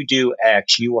 if you do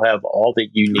X, you will have all that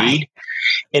you need. Right.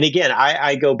 And again,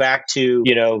 I go back to,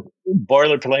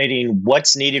 boilerplating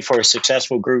what's needed for a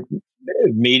successful group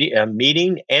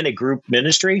meeting and a group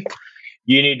ministry.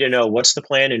 You need to know what's the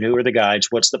plan and who are the guides,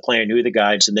 what's the plan, who are the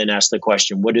guides, and then ask the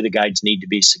question, what do the guides need to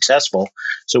be successful?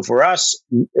 So for us,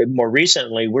 more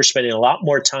recently, we're spending a lot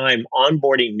more time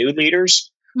onboarding new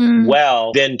leaders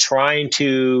than trying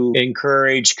to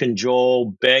encourage,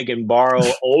 cajole, beg, and borrow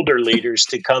older leaders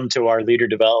to come to our leader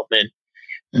development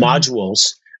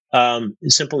modules,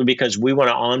 simply because we want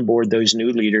to onboard those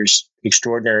new leaders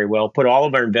extraordinarily well, put all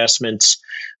of our investments,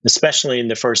 especially in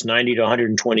the first 90 to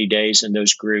 120 days in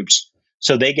those groups,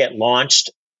 so they get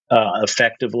launched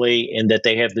effectively, and that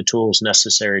they have the tools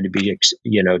necessary to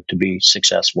be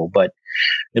successful. But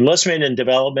enlistment and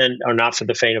development are not for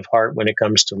the faint of heart when it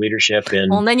comes to leadership.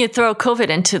 And then you throw COVID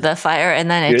into the fire,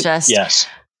 and then it just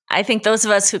I think those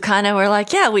of us who kind of were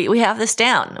like, we have this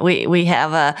down. We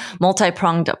have a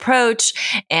multi-pronged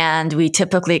approach, and we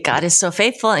typically, God is so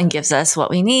faithful and gives us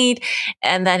what we need.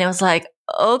 And then it was like,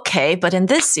 okay, but in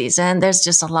this season, there's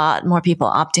just a lot more people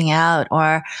opting out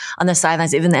or on the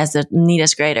sidelines, even as the need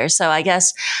is greater. So I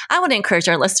guess I want to encourage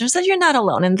our listeners that you're not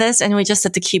alone in this, and we just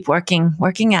have to keep working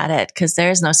at it, because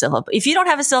there is no silver. If you don't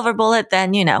have a silver bullet,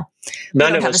 then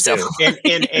none of us do.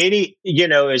 And 80,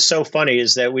 is so funny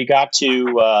is that we got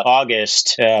to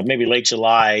August, maybe late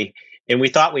July, and we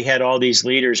thought we had all these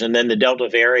leaders, and then the Delta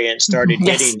variant started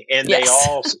hitting, and they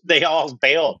all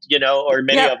bailed, or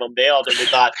many of them bailed, and we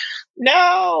thought,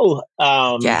 no.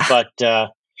 But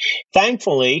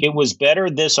thankfully, it was better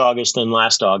this August than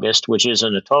last August, which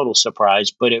isn't a total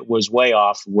surprise, but it was way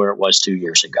off where it was 2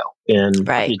 years ago, and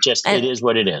it is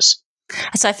what it is.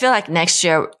 So I feel like next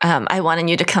year, I wanted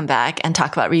you to come back and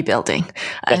talk about rebuilding.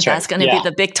 That's going to be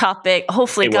the big topic.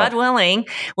 Hopefully, God willing,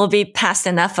 we'll be past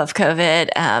enough of COVID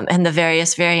and the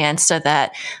various variants so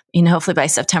that, hopefully by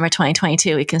September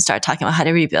 2022, we can start talking about how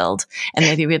to rebuild, and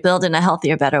maybe rebuild in a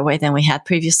healthier, better way than we had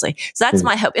previously. So that's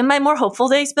my hope. In my more hopeful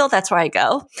days, Bill, that's where I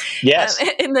go. Yes.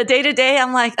 In the day-to-day,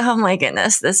 I'm like, oh my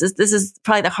goodness, this is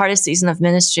probably the hardest season of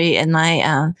ministry in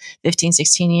my 15,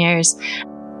 16 years.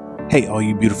 Hey, all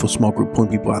you beautiful small group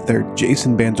point people out there,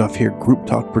 Jason Banzoff here, Group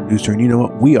Talk producer. And you know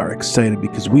what? We are excited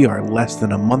because we are less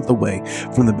than a month away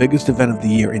from the biggest event of the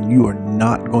year, and you are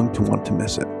not going to want to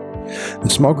miss it. The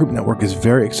Small Group Network is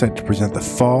very excited to present the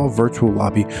Fall Virtual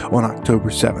Lobby on October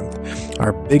 7th.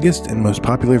 Our biggest and most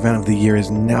popular event of the year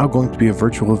is now going to be a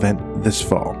virtual event this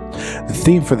fall. The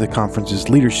theme for the conference is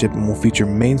leadership, and will feature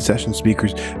main session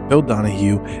speakers Bill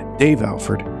Donahue, Dave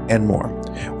Alford, and more.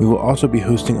 We will also be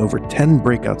hosting over 10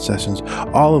 breakout sessions,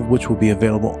 all of which will be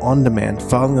available on demand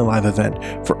following the live event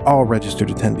for all registered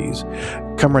attendees.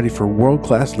 Come ready for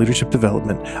world-class leadership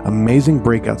development, amazing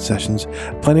breakout sessions,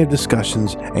 plenty of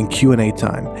discussions and Q&A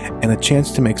time, and a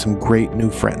chance to make some great new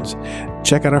friends.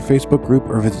 Check out our Facebook group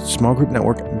or visit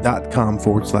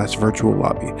smallgroupnetwork.com/virtual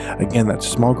lobby. Again,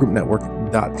 that's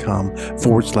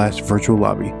smallgroupnetwork.com/virtual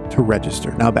lobby to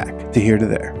register. Now back to Here to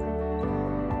There.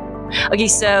 Okay,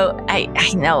 so I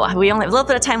know we only have a little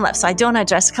bit of time left, so I don't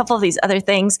address a couple of these other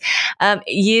things.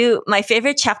 My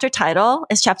favorite chapter title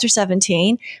is chapter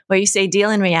 17, where you say deal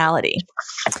in reality.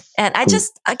 And I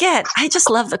just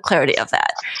love the clarity of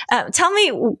that. Tell me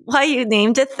why you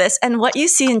named it this and what you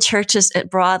see in churches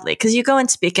broadly, because you go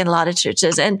and speak in a lot of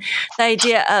churches, and the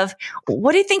idea of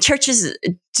what do you think churches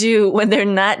do when they're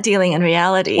not dealing in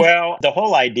reality? Well, the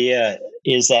whole idea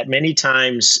is that many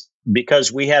times,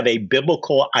 because we have a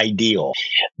biblical ideal,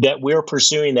 that we're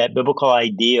pursuing that biblical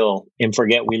ideal and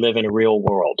forget we live in a real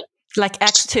world. Like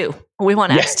Acts 2. We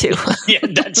want Acts 2. Yeah,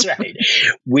 that's right.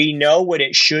 We know what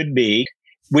it should be.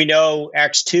 We know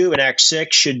Acts 2 and Acts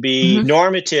 6 should be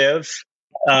normative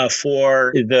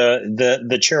for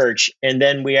the church, and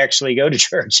then we actually go to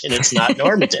church and it's not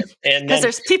normative. And because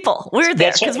there's people, we're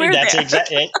there because we're there.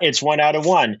 Exactly. It's one out of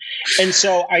one. And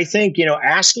so I think,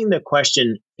 asking the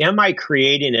question, am I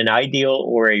creating an ideal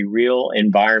or a real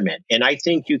environment? And I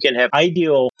think you can have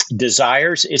ideal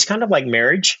desires. It's kind of like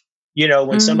marriage.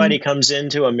 When somebody comes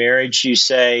into a marriage, you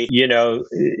say,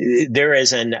 there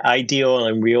is an ideal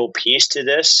and real piece to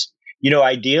this.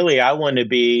 Ideally, I want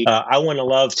to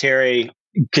love Terry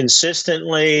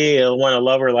consistently. I want to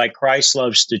love her like Christ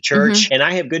loves the church. And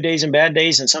I have good days and bad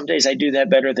days. And some days I do that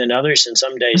better than others. And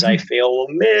some days I fail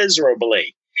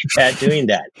miserably at doing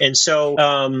that. And so,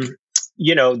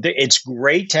 it's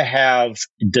great to have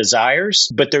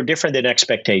desires, but they're different than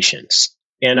expectations.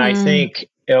 And I think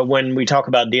when we talk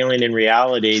about dealing in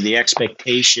reality, the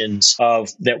expectations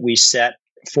that we set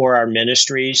for our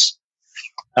ministries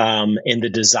and the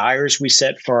desires we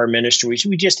set for our ministries,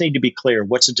 we just need to be clear.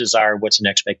 What's a desire? What's an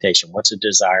expectation? What's a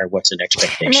desire? What's an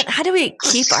expectation? And then how do we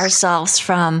keep ourselves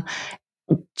from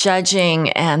judging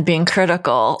and being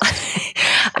critical?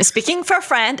 I'm speaking for a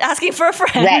friend, asking for a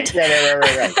friend. Right.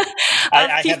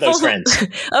 I have those friends.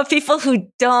 Of people who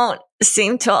don't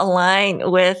seem to align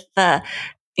with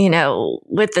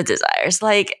with the desires.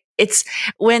 Like, it's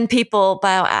when people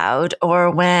bow out,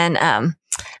 or when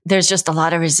there's just a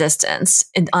lot of resistance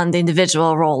on the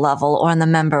individual role level, or on the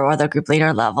member or the group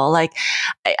leader level. Like,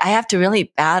 I have to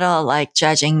really battle like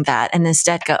judging that, and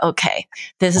instead go, okay,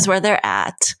 this is where they're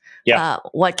at. Yeah.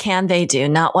 What can they do?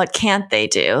 Not what can't they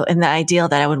do, and the ideal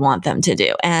that I would want them to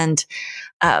do. And,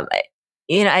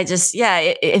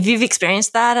 if you've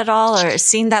experienced that at all, or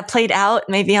seen that played out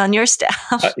maybe on your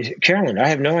staff. Carolyn, I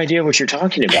have no idea what you're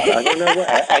talking about.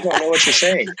 I don't know what you're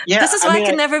saying. Yeah, this is why I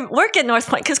can never work at North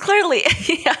Point, because clearly I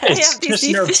have these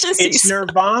deficiencies. It's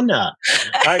nirvana.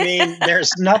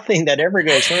 There's nothing that ever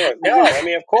goes wrong. No,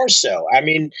 of course so.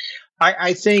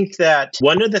 I think that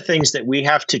one of the things that we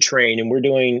have to train, and we're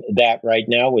doing that right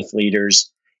now with leaders,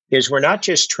 is we're not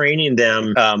just training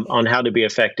them on how to be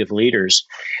effective leaders.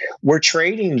 We're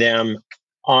training them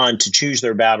on to choose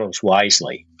their battles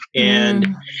wisely.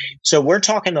 And so we're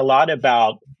talking a lot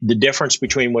about the difference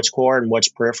between what's core and what's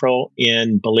peripheral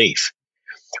in belief.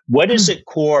 What is it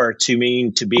core to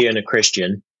mean to be a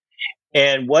Christian?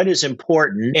 And what is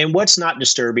important, and what's not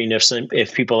disturbing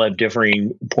if people have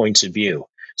differing points of view?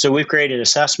 So we've created an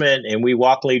assessment, and we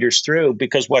walk leaders through,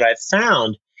 because what I've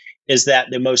found is that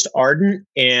the most ardent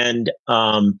and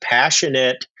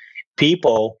passionate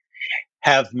people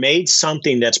have made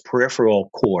something that's peripheral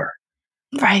core.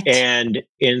 Right. And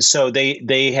so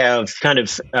they have kind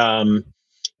of,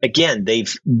 again,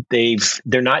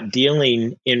 they're not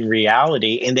dealing in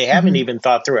reality, and they haven't even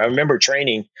thought through. I remember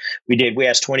training we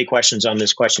asked 20 questions on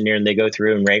this questionnaire, and they go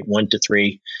through and rate 1 to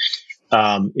 3.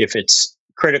 If it's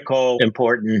critical,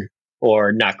 important,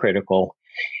 or not critical.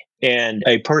 And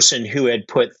a person who had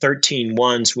put 13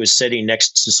 ones was sitting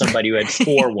next to somebody who had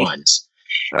 4 ones.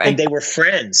 Right. And they were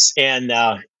friends. And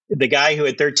the guy who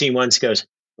had 13 ones goes,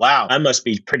 "Wow, I must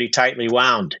be pretty tightly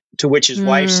wound." To which his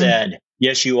wife said,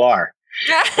 "Yes, you are."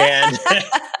 And so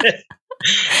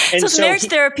it's marriage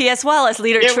therapy as well as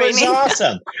leader training. It was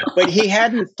awesome. But he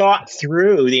hadn't thought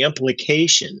through the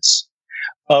implications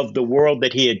of the world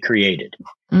that he had created.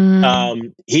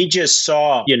 He just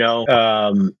saw,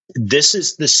 this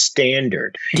is the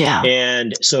standard. Yeah.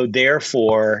 And so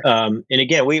therefore, and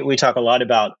again, we talk a lot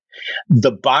about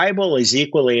the Bible is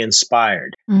equally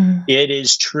inspired. It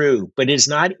is true, but it's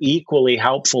not equally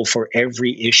helpful for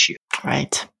every issue.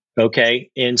 Right. Okay.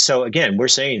 And so again, we're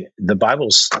saying the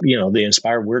Bible's, the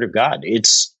inspired word of God. It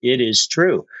is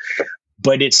true.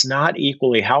 But it's not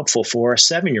equally helpful for a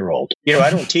 7-year-old.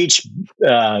 I don't teach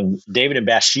David and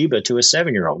Bathsheba to a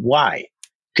 7-year-old. Why?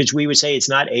 Because we would say it's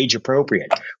not age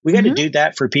appropriate. We got to do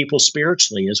that for people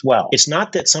spiritually as well. It's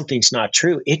not that something's not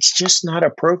true. It's just not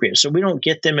appropriate. So we don't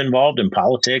get them involved in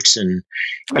politics and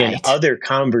other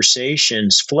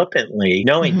conversations flippantly,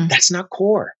 knowing that's not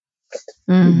core.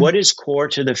 What is core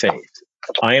to the faith?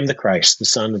 I am the Christ, the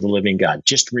Son of the living God.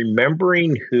 Just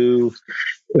remembering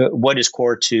what is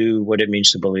core to what it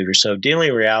means to believers. So dealing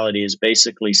in reality is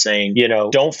basically saying,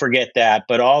 don't forget that,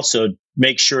 but also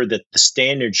make sure that the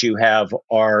standards you have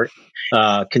are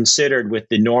considered with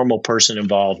the normal person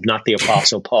involved, not the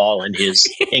Apostle Paul and his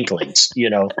inklings,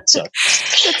 So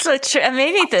that's so true. And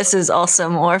maybe this is also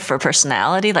more for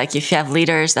personality. Like if you have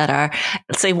leaders that are,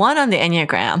 let's say, 1 on the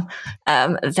Enneagram,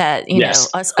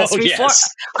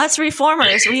 us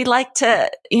reformers, we like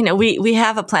to, we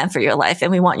have a plan for your life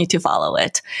and we want you to follow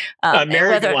it. A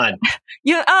married one.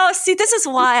 See, this is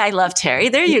why I love Terry.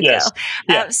 There you go.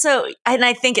 Yeah. And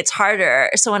I think it's harder.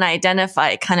 So when I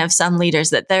identify kind of some leaders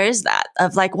that there is that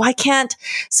of like, why can't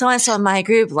so-and-so in my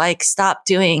group stop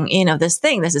doing, this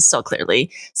thing? This is so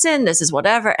clearly sin. This is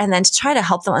whatever. And then to try to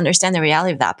help them understand the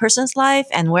reality of that person's life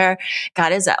and where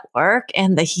God is at work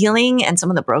and the healing and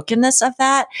some of the brokenness of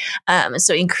that.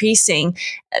 So increasing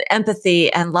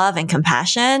empathy and love and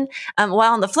compassion.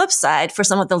 While on the flip side, for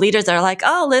some of the leaders that are like,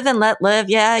 oh, live and let live.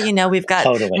 Yeah. We've got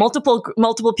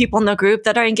multiple people in the group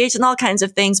that are engaged in all kinds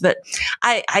of things, but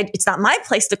it's not my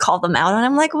place to call them out. And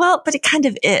I'm like, well, but it kind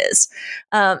of is.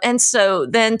 And so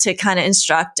then to kind of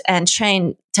instruct and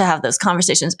train to have those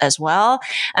conversations as well.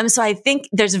 So I think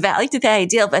there's value to the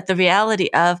ideal, but the reality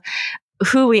of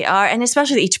who we are, and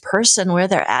especially each person where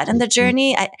they're at in the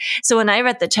journey. So when I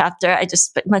read the chapter,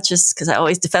 because I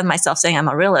always defend myself saying I'm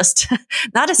a realist,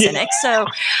 not a cynic. Yeah. So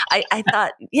I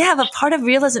thought, but part of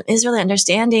realism is really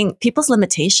understanding people's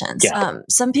limitations. Yeah.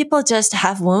 Some people just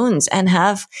have wounds and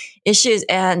have issues,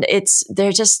 and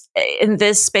they're just in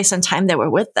this space and time that we're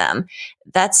with them.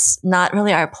 That's not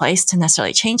really our place to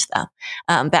necessarily change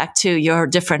them. Back to your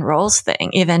different roles thing,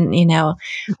 even,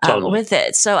 totally. With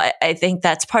it. So I think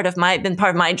that's part of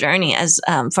my journey as,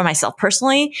 for myself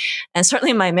personally, and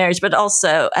certainly in my marriage, but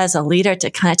also as a leader to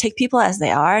kind of take people as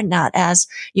they are, not as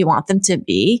you want them to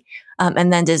be.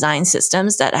 And then design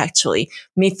systems that actually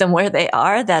meet them where they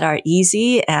are, that are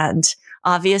easy and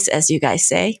obvious, as you guys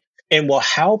say. And will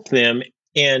help them.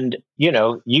 And,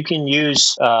 you can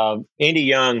use Andy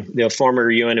Young, the former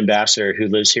UN ambassador who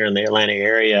lives here in the Atlanta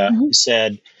area,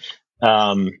 said,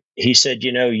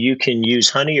 you can use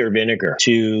honey or vinegar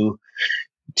to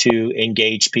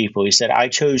engage people. He said, I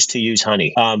chose to use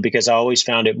honey because I always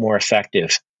found it more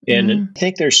effective. And I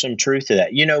think there's some truth to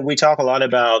that. We talk a lot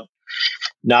about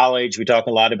knowledge. We talk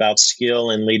a lot about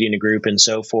skill and leading a group and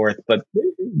so forth. But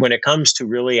when it comes to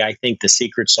really, I think the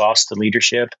secret sauce to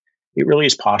leadership, it really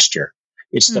is posture.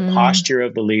 It's the posture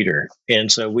of the leader.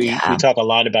 And so we talk a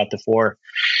lot about the 4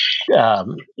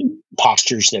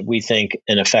 postures that we think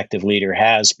an effective leader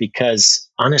has, because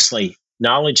honestly,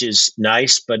 knowledge is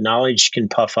nice, but knowledge can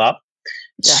puff up.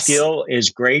 Yes. Skill is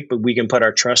great, but we can put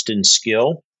our trust in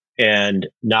skill and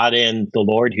not in the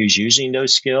Lord who's using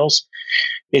those skills.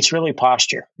 It's really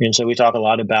posture. And so we talk a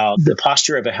lot about the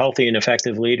posture of a healthy and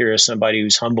effective leader as somebody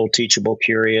who's humble, teachable,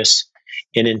 curious,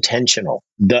 and intentional.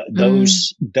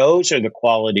 Those are the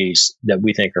qualities that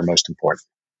we think are most important.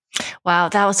 Wow,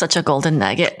 that was such a golden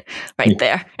nugget right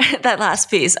there. That last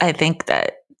piece, I think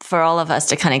that for all of us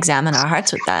to kind of examine our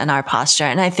hearts with that and our posture.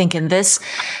 And I think in this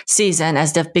season,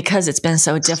 because it's been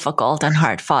so difficult and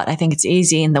hard fought, I think it's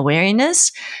easy in the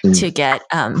weariness to get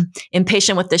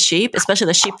impatient with the sheep, especially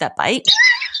the sheep that bite.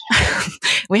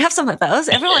 We have some of those.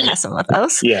 Everyone has some of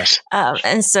those. Yes.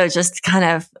 And so just kind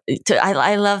of,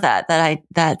 I love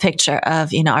that picture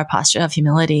of, our posture of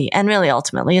humility, and really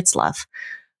ultimately it's love.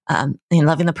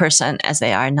 Loving the person as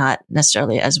they are, not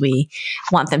necessarily as we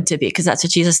want them to be, because that's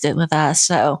what Jesus did with us.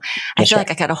 So I feel like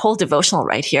I got a whole devotional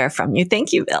right here from you.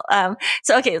 Thank you, Bill.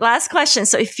 Okay, last question.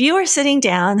 So if you are sitting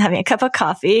down having a cup of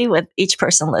coffee with each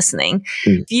person listening,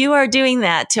 if you are doing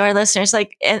that to our listeners,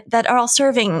 that are all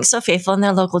serving so faithful in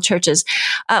their local churches,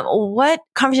 what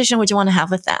conversation would you want to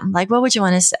have with them? What would you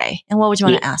want to say, and what would you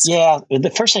want to ask? Yeah,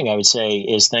 the first thing I would say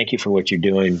is thank you for what you're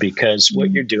doing, because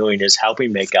what you're doing is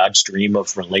helping make God's dream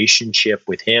of relationship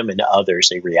with Him and others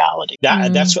a reality.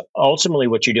 That's ultimately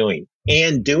what you're doing.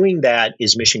 And doing that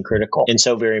is mission critical and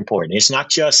so very important. It's not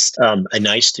just a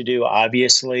nice to do,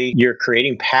 obviously. You're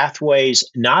creating pathways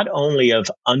not only of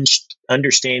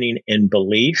understanding and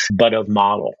belief, but of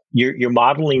model. You're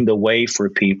modeling the way for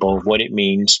people, what it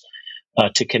means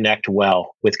to connect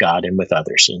well with God and with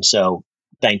others. And so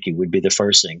thank you would be the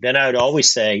first thing. Then I would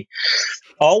always say,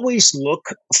 always look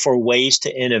for ways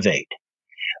to innovate.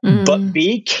 But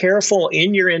be careful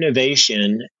in your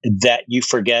innovation that you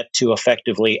forget to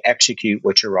effectively execute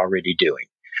what you're already doing.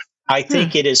 I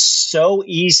think it is so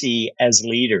easy as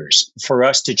leaders for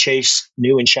us to chase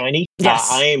new and shiny. Yes.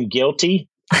 I am guilty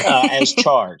as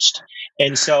charged.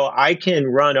 And so I can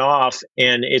run off,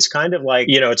 and it's kind of like,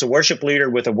 it's a worship leader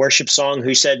with a worship song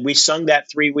who said, we sung that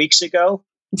 3 weeks ago.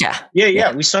 Yeah.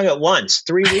 We sung it once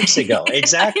 3 weeks ago.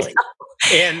 Exactly.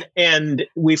 And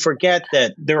we forget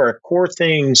that there are core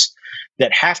things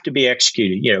that have to be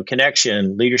executed,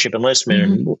 connection, leadership,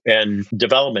 enlistment, and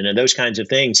development, and those kinds of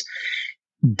things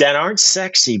that aren't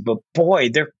sexy, but boy,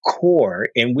 they're core.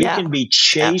 And we can be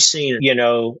chasing,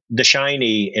 the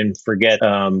shiny and forget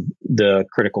the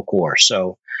critical core.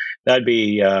 So that'd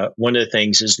be one of the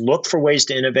things, is look for ways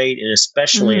to innovate, and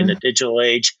especially in the digital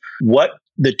age, what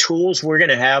the tools we're going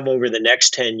to have over the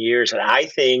next 10 years. And I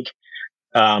think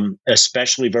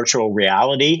especially virtual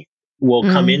reality will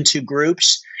come into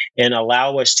groups and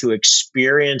allow us to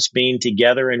experience being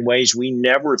together in ways we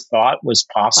never thought was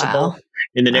possible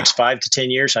in the next 5 to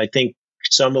 10 years. I think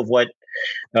some of what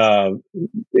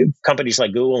companies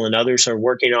like Google and others are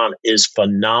working on is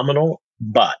phenomenal,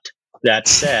 but That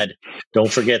said,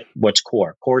 don't forget what's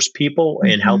core. Core's people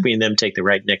and helping them take the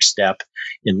right next step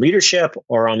in leadership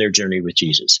or on their journey with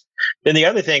Jesus. Then the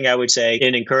other thing I would say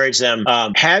and encourage them,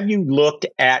 have you looked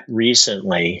at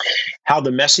recently how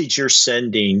the message you're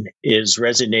sending is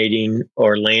resonating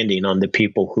or landing on the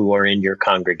people who are in your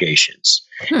congregations?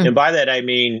 And by that, I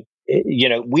mean,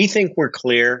 we think we're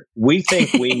clear. We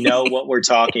think we know what we're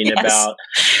talking about.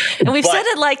 And we've said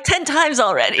it like 10 times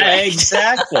already. Right?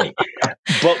 Exactly.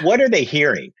 But what are they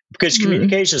hearing? Because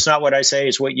communication is not what I say,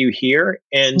 it's what you hear.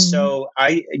 And so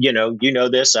you know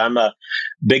this, I'm a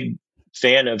big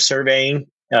fan of surveying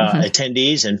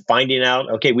attendees and finding out,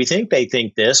 okay, we think they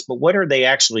think this, but what are they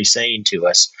actually saying to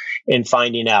us and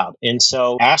finding out? And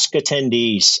so ask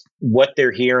attendees what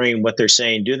they're hearing, what they're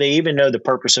saying. Do they even know the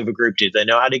purpose of a group? Do they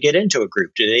know how to get into a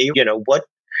group? Do they,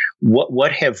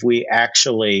 what have we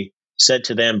actually said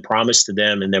to them, promised to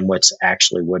them, and then what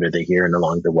are they hearing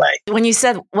along the way? When you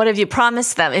said, what have you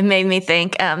promised them? It made me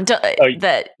think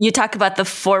that you talk about the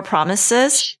 4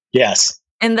 promises. Yes.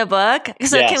 In the book.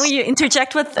 So can we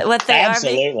interject with what they are?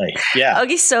 Absolutely. Yeah.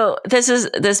 Okay. So this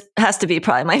has to be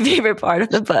probably my favorite part of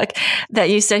the book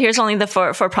that you said, here's only the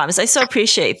 4 promises. I so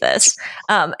appreciate this.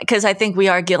 Cause I think we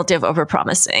are guilty of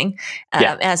overpromising,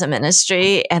 as a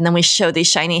ministry. And then we show these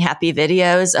shiny, happy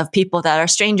videos of people that are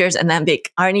strangers and then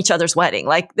are in each other's wedding.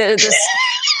 Like this,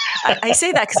 I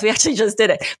say that because we actually just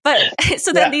did it. But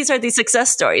so then these are these success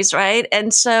stories, right?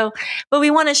 And so, but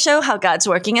we want to show how God's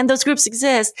working and those groups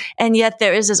exist. And yet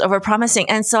there is this overpromising.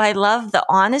 And so I love the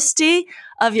honesty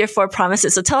of your 4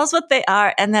 promises. So tell us what they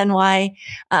are and then why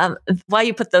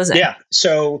you put those in. Yeah.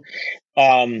 So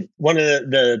one of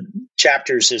the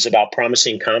chapters is about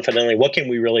promising confidently. What can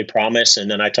we really promise?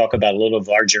 And then I talk about a little of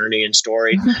our journey and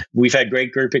story. We've had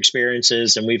great group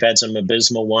experiences and we've had some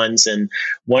abysmal ones, and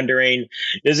wondering,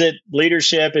 is it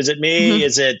leadership? Is it me?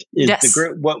 Is it the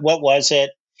group? What was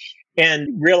it?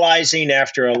 And realizing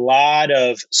after a lot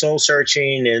of soul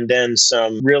searching and then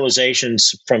some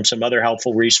realizations from some other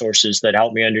helpful resources that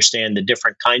helped me understand the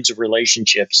different kinds of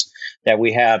relationships that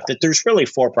we have, that there's really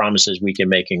 4 promises we can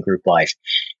make in group life.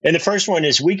 And the first one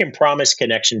is we can promise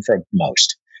connection for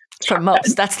most. For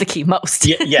most. That's the key, most.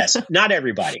 Yes. Not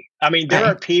everybody. I mean, there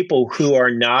are people who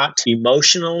are not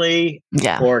emotionally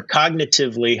or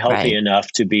cognitively healthy enough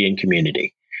to be in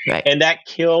community. Right. And that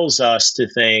kills us to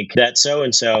think that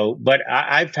so-and-so, but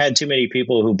I've had too many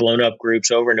people who've blown up groups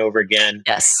over and over again.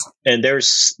 Yes. And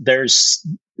there's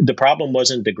the problem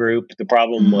wasn't the group, the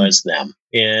problem was them.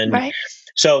 And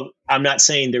so I'm not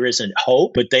saying there isn't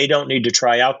hope, but they don't need to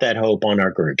try out that hope on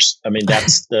our groups. I mean,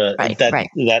 that's the,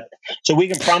 so we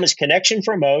can promise connection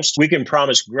for most, we can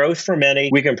promise growth for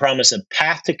many, we can promise a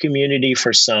path to community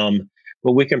for some,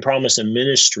 but we can promise a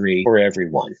ministry for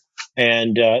everyone.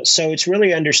 And so it's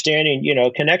really understanding,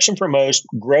 connection for most,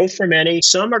 growth for many.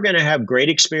 Some are going to have great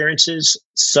experiences,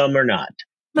 some are not.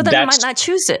 But then they might not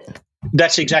choose it.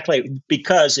 That's exactly,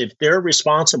 because if they're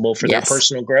responsible for their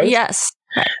personal growth,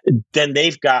 then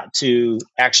they've got to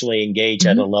actually engage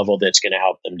at a level that's going to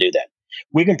help them do that.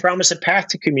 We can promise a path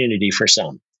to community for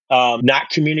some. Not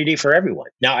community for everyone.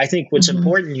 Now, I think what's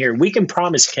important here, we can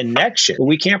promise connection, but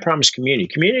we can't promise community.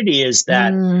 Community is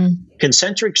that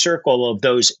concentric circle of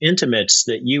those intimates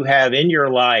that you have in your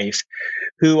life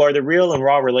who are the real and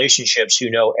raw relationships,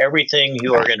 who know everything,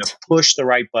 who are going to push the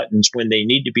right buttons when they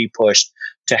need to be pushed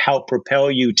to help propel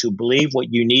you to believe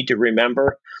what you need to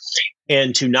remember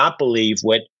and to not believe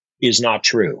what is not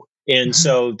true. And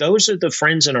so those are the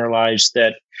friends in our lives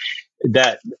that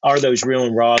are those real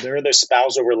and raw. They're the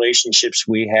spousal relationships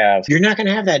we have. You're not going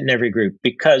to have that in every group,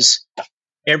 because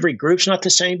every group's not the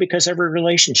same, because every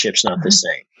relationship's not the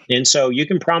same. And so you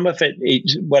can promise it.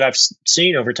 What I've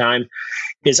seen over time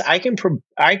is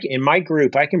in my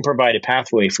group, I can provide a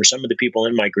pathway for some of the people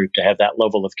in my group to have that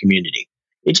level of community.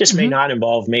 It just may not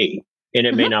involve me. And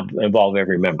it may not involve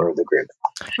every member of the group.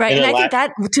 Right. And I think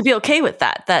that to be okay with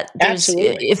that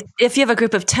absolutely. If you have a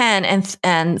group of 10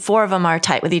 and 4 of them are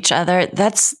tight with each other,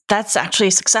 that's actually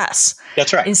a success.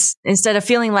 That's right. Instead of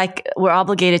feeling like we're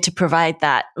obligated to provide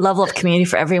that level of community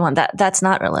for everyone, that's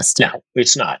not realistic. No,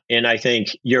 it's not. And I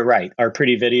think you're right. Our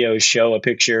pretty videos show a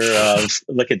picture of,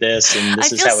 look at this, and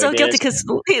this is how it is. I feel so guilty because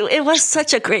it was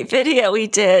such a great video we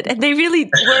did. And they really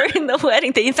were in the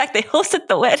wedding. In fact, they hosted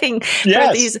the wedding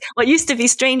for these, what used to be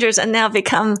strangers and now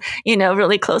become,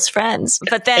 really close friends.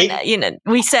 But then,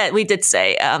 we did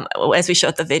say, as we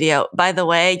showed the video, by the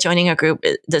way, joining a group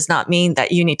does not mean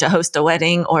that you need to host a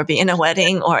wedding or be in a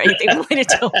wedding or anything related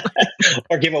to a wedding.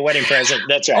 Or give a wedding present.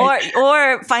 That's right.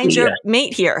 Or find your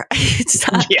mate here.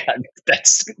 Yeah,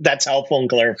 that's helpful and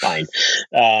clarifying.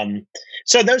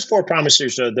 So those 4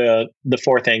 promises are the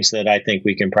 4 things that I think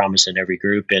we can promise in every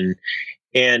group.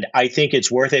 And I think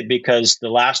it's worth it because the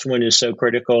last one is so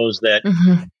critical, is that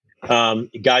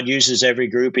God uses every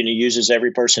group and he uses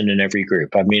every person in every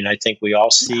group. I mean, I think we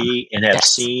all see and have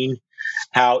seen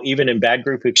how even in bad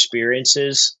group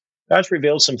experiences, God's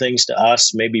revealed some things to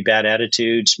us, maybe bad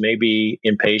attitudes, maybe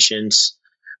impatience.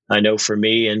 I know for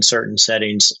me in certain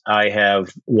settings, I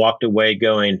have walked away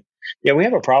going, yeah, we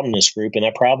have a problem in this group and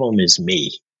that problem is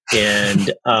me.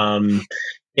 And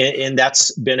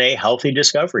that's been a healthy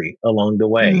discovery along the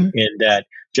way. In that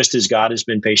just as God has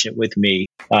been patient with me,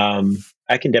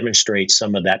 I can demonstrate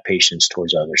some of that patience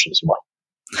towards others as well.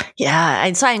 Yeah.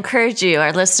 And so I encourage you,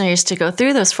 our listeners, to go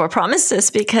through those 4 promises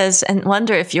and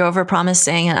wonder if you're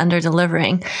over-promising and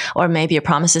under-delivering, or maybe your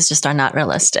promises just are not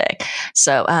realistic.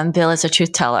 So Bill is a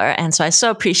truth teller. And so I so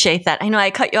appreciate that. I know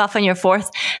I cut you off on your 4th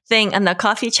thing in the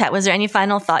coffee chat. Was there any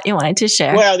final thought you wanted to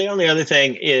share? Well, the only other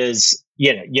thing is,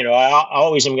 I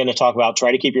always am going to talk about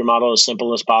try to keep your model as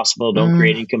simple as possible. Don't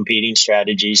create any competing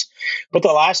strategies. But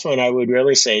the last one I would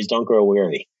really say is don't grow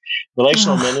weary.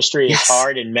 Relational ministry is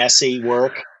hard and messy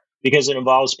work because it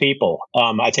involves people.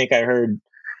 I think I heard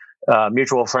a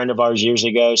mutual friend of ours years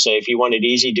ago say, if you want it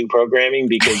easy, do programming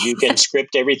because you can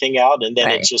script everything out and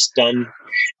then it's just done.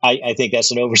 I think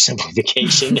that's an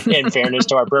oversimplification in fairness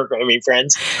to our programming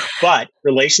friends. But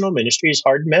relational ministry is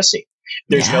hard and messy.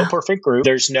 There's no perfect group.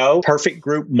 There's no perfect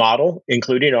group model,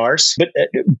 including ours.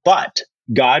 But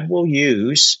God will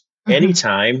use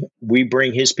anytime we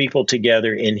bring his people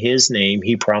together in his name,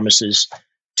 he promises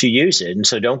to use it. And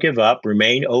so don't give up,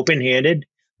 remain open-handed,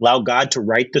 allow God to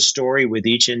write the story with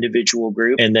each individual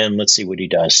group, and then let's see what he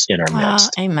does in our midst.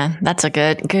 Amen. That's a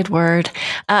good word.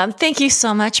 Thank you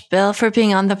so much, Bill, for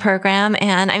being on the program.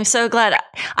 And I'm so glad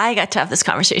I got to have this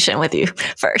conversation with you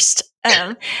first.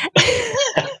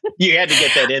 You had to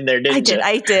get that in there, didn't you?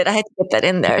 I did. I had to get that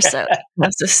in there. So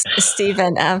Steve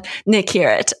and Nick hear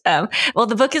it. Well,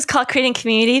 the book is called Creating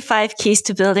Community, 5 Keys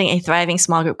to Building a Thriving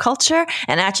Small Group Culture.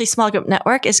 And actually, Small Group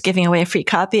Network is giving away a free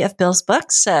copy of Bill's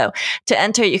book. So to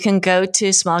enter, you can go to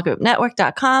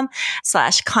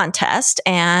smallgroupnetwork.com/contest.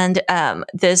 And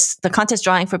the contest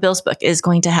drawing for Bill's book is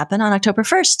going to happen on October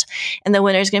 1st. And the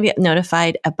winner is going to be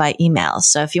notified by email.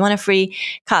 So if you want a free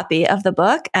copy of the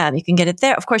book, you can get it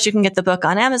there. Of course, you can get the book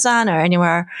on Amazon or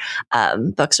anywhere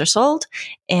books are sold.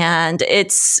 And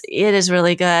it is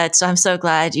really good. So I'm so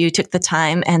glad you took the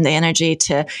time and the energy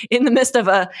to, in the midst of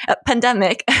a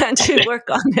pandemic, to work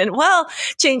on it while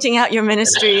changing out your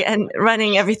ministry and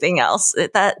running everything else.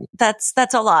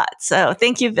 That's a lot. So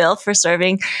thank you, Bill, for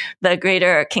serving the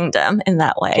greater kingdom in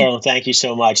that way. Well, thank you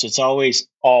so much. It's always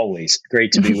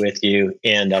great to be with you,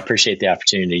 and I appreciate the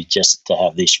opportunity just to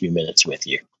have these few minutes with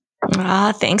you.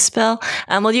 Thanks, Bill.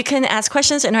 Well, you can ask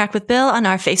questions, interact with Bill on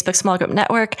our Facebook Small Group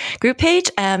Network group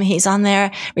page. He's on there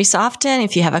every so often.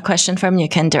 If you have a question for him, you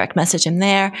can direct message him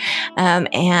there.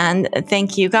 And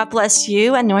thank you. God bless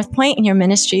you and North Point and your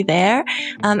ministry there.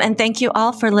 And thank you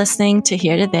all for listening to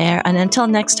Here to There. And until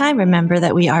next time, remember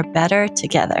that we are better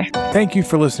together. Thank you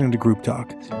for listening to Group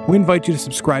Talk. We invite you to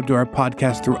subscribe to our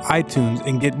podcast through iTunes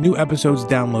and get new episodes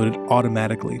downloaded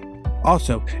automatically.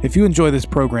 Also, if you enjoy this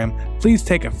program, please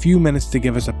take a few minutes to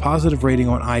give us a positive rating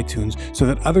on iTunes so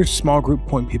that other small group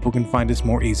point people can find us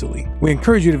more easily. We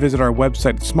encourage you to visit our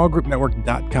website at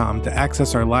smallgroupnetwork.com to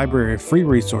access our library of free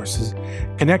resources,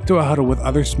 connect to a huddle with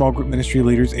other small group ministry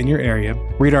leaders in your area,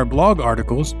 read our blog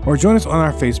articles, or join us on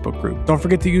our Facebook group. Don't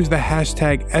forget to use the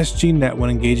hashtag SGNet when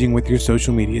engaging with your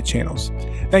social media channels.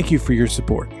 Thank you for your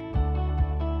support.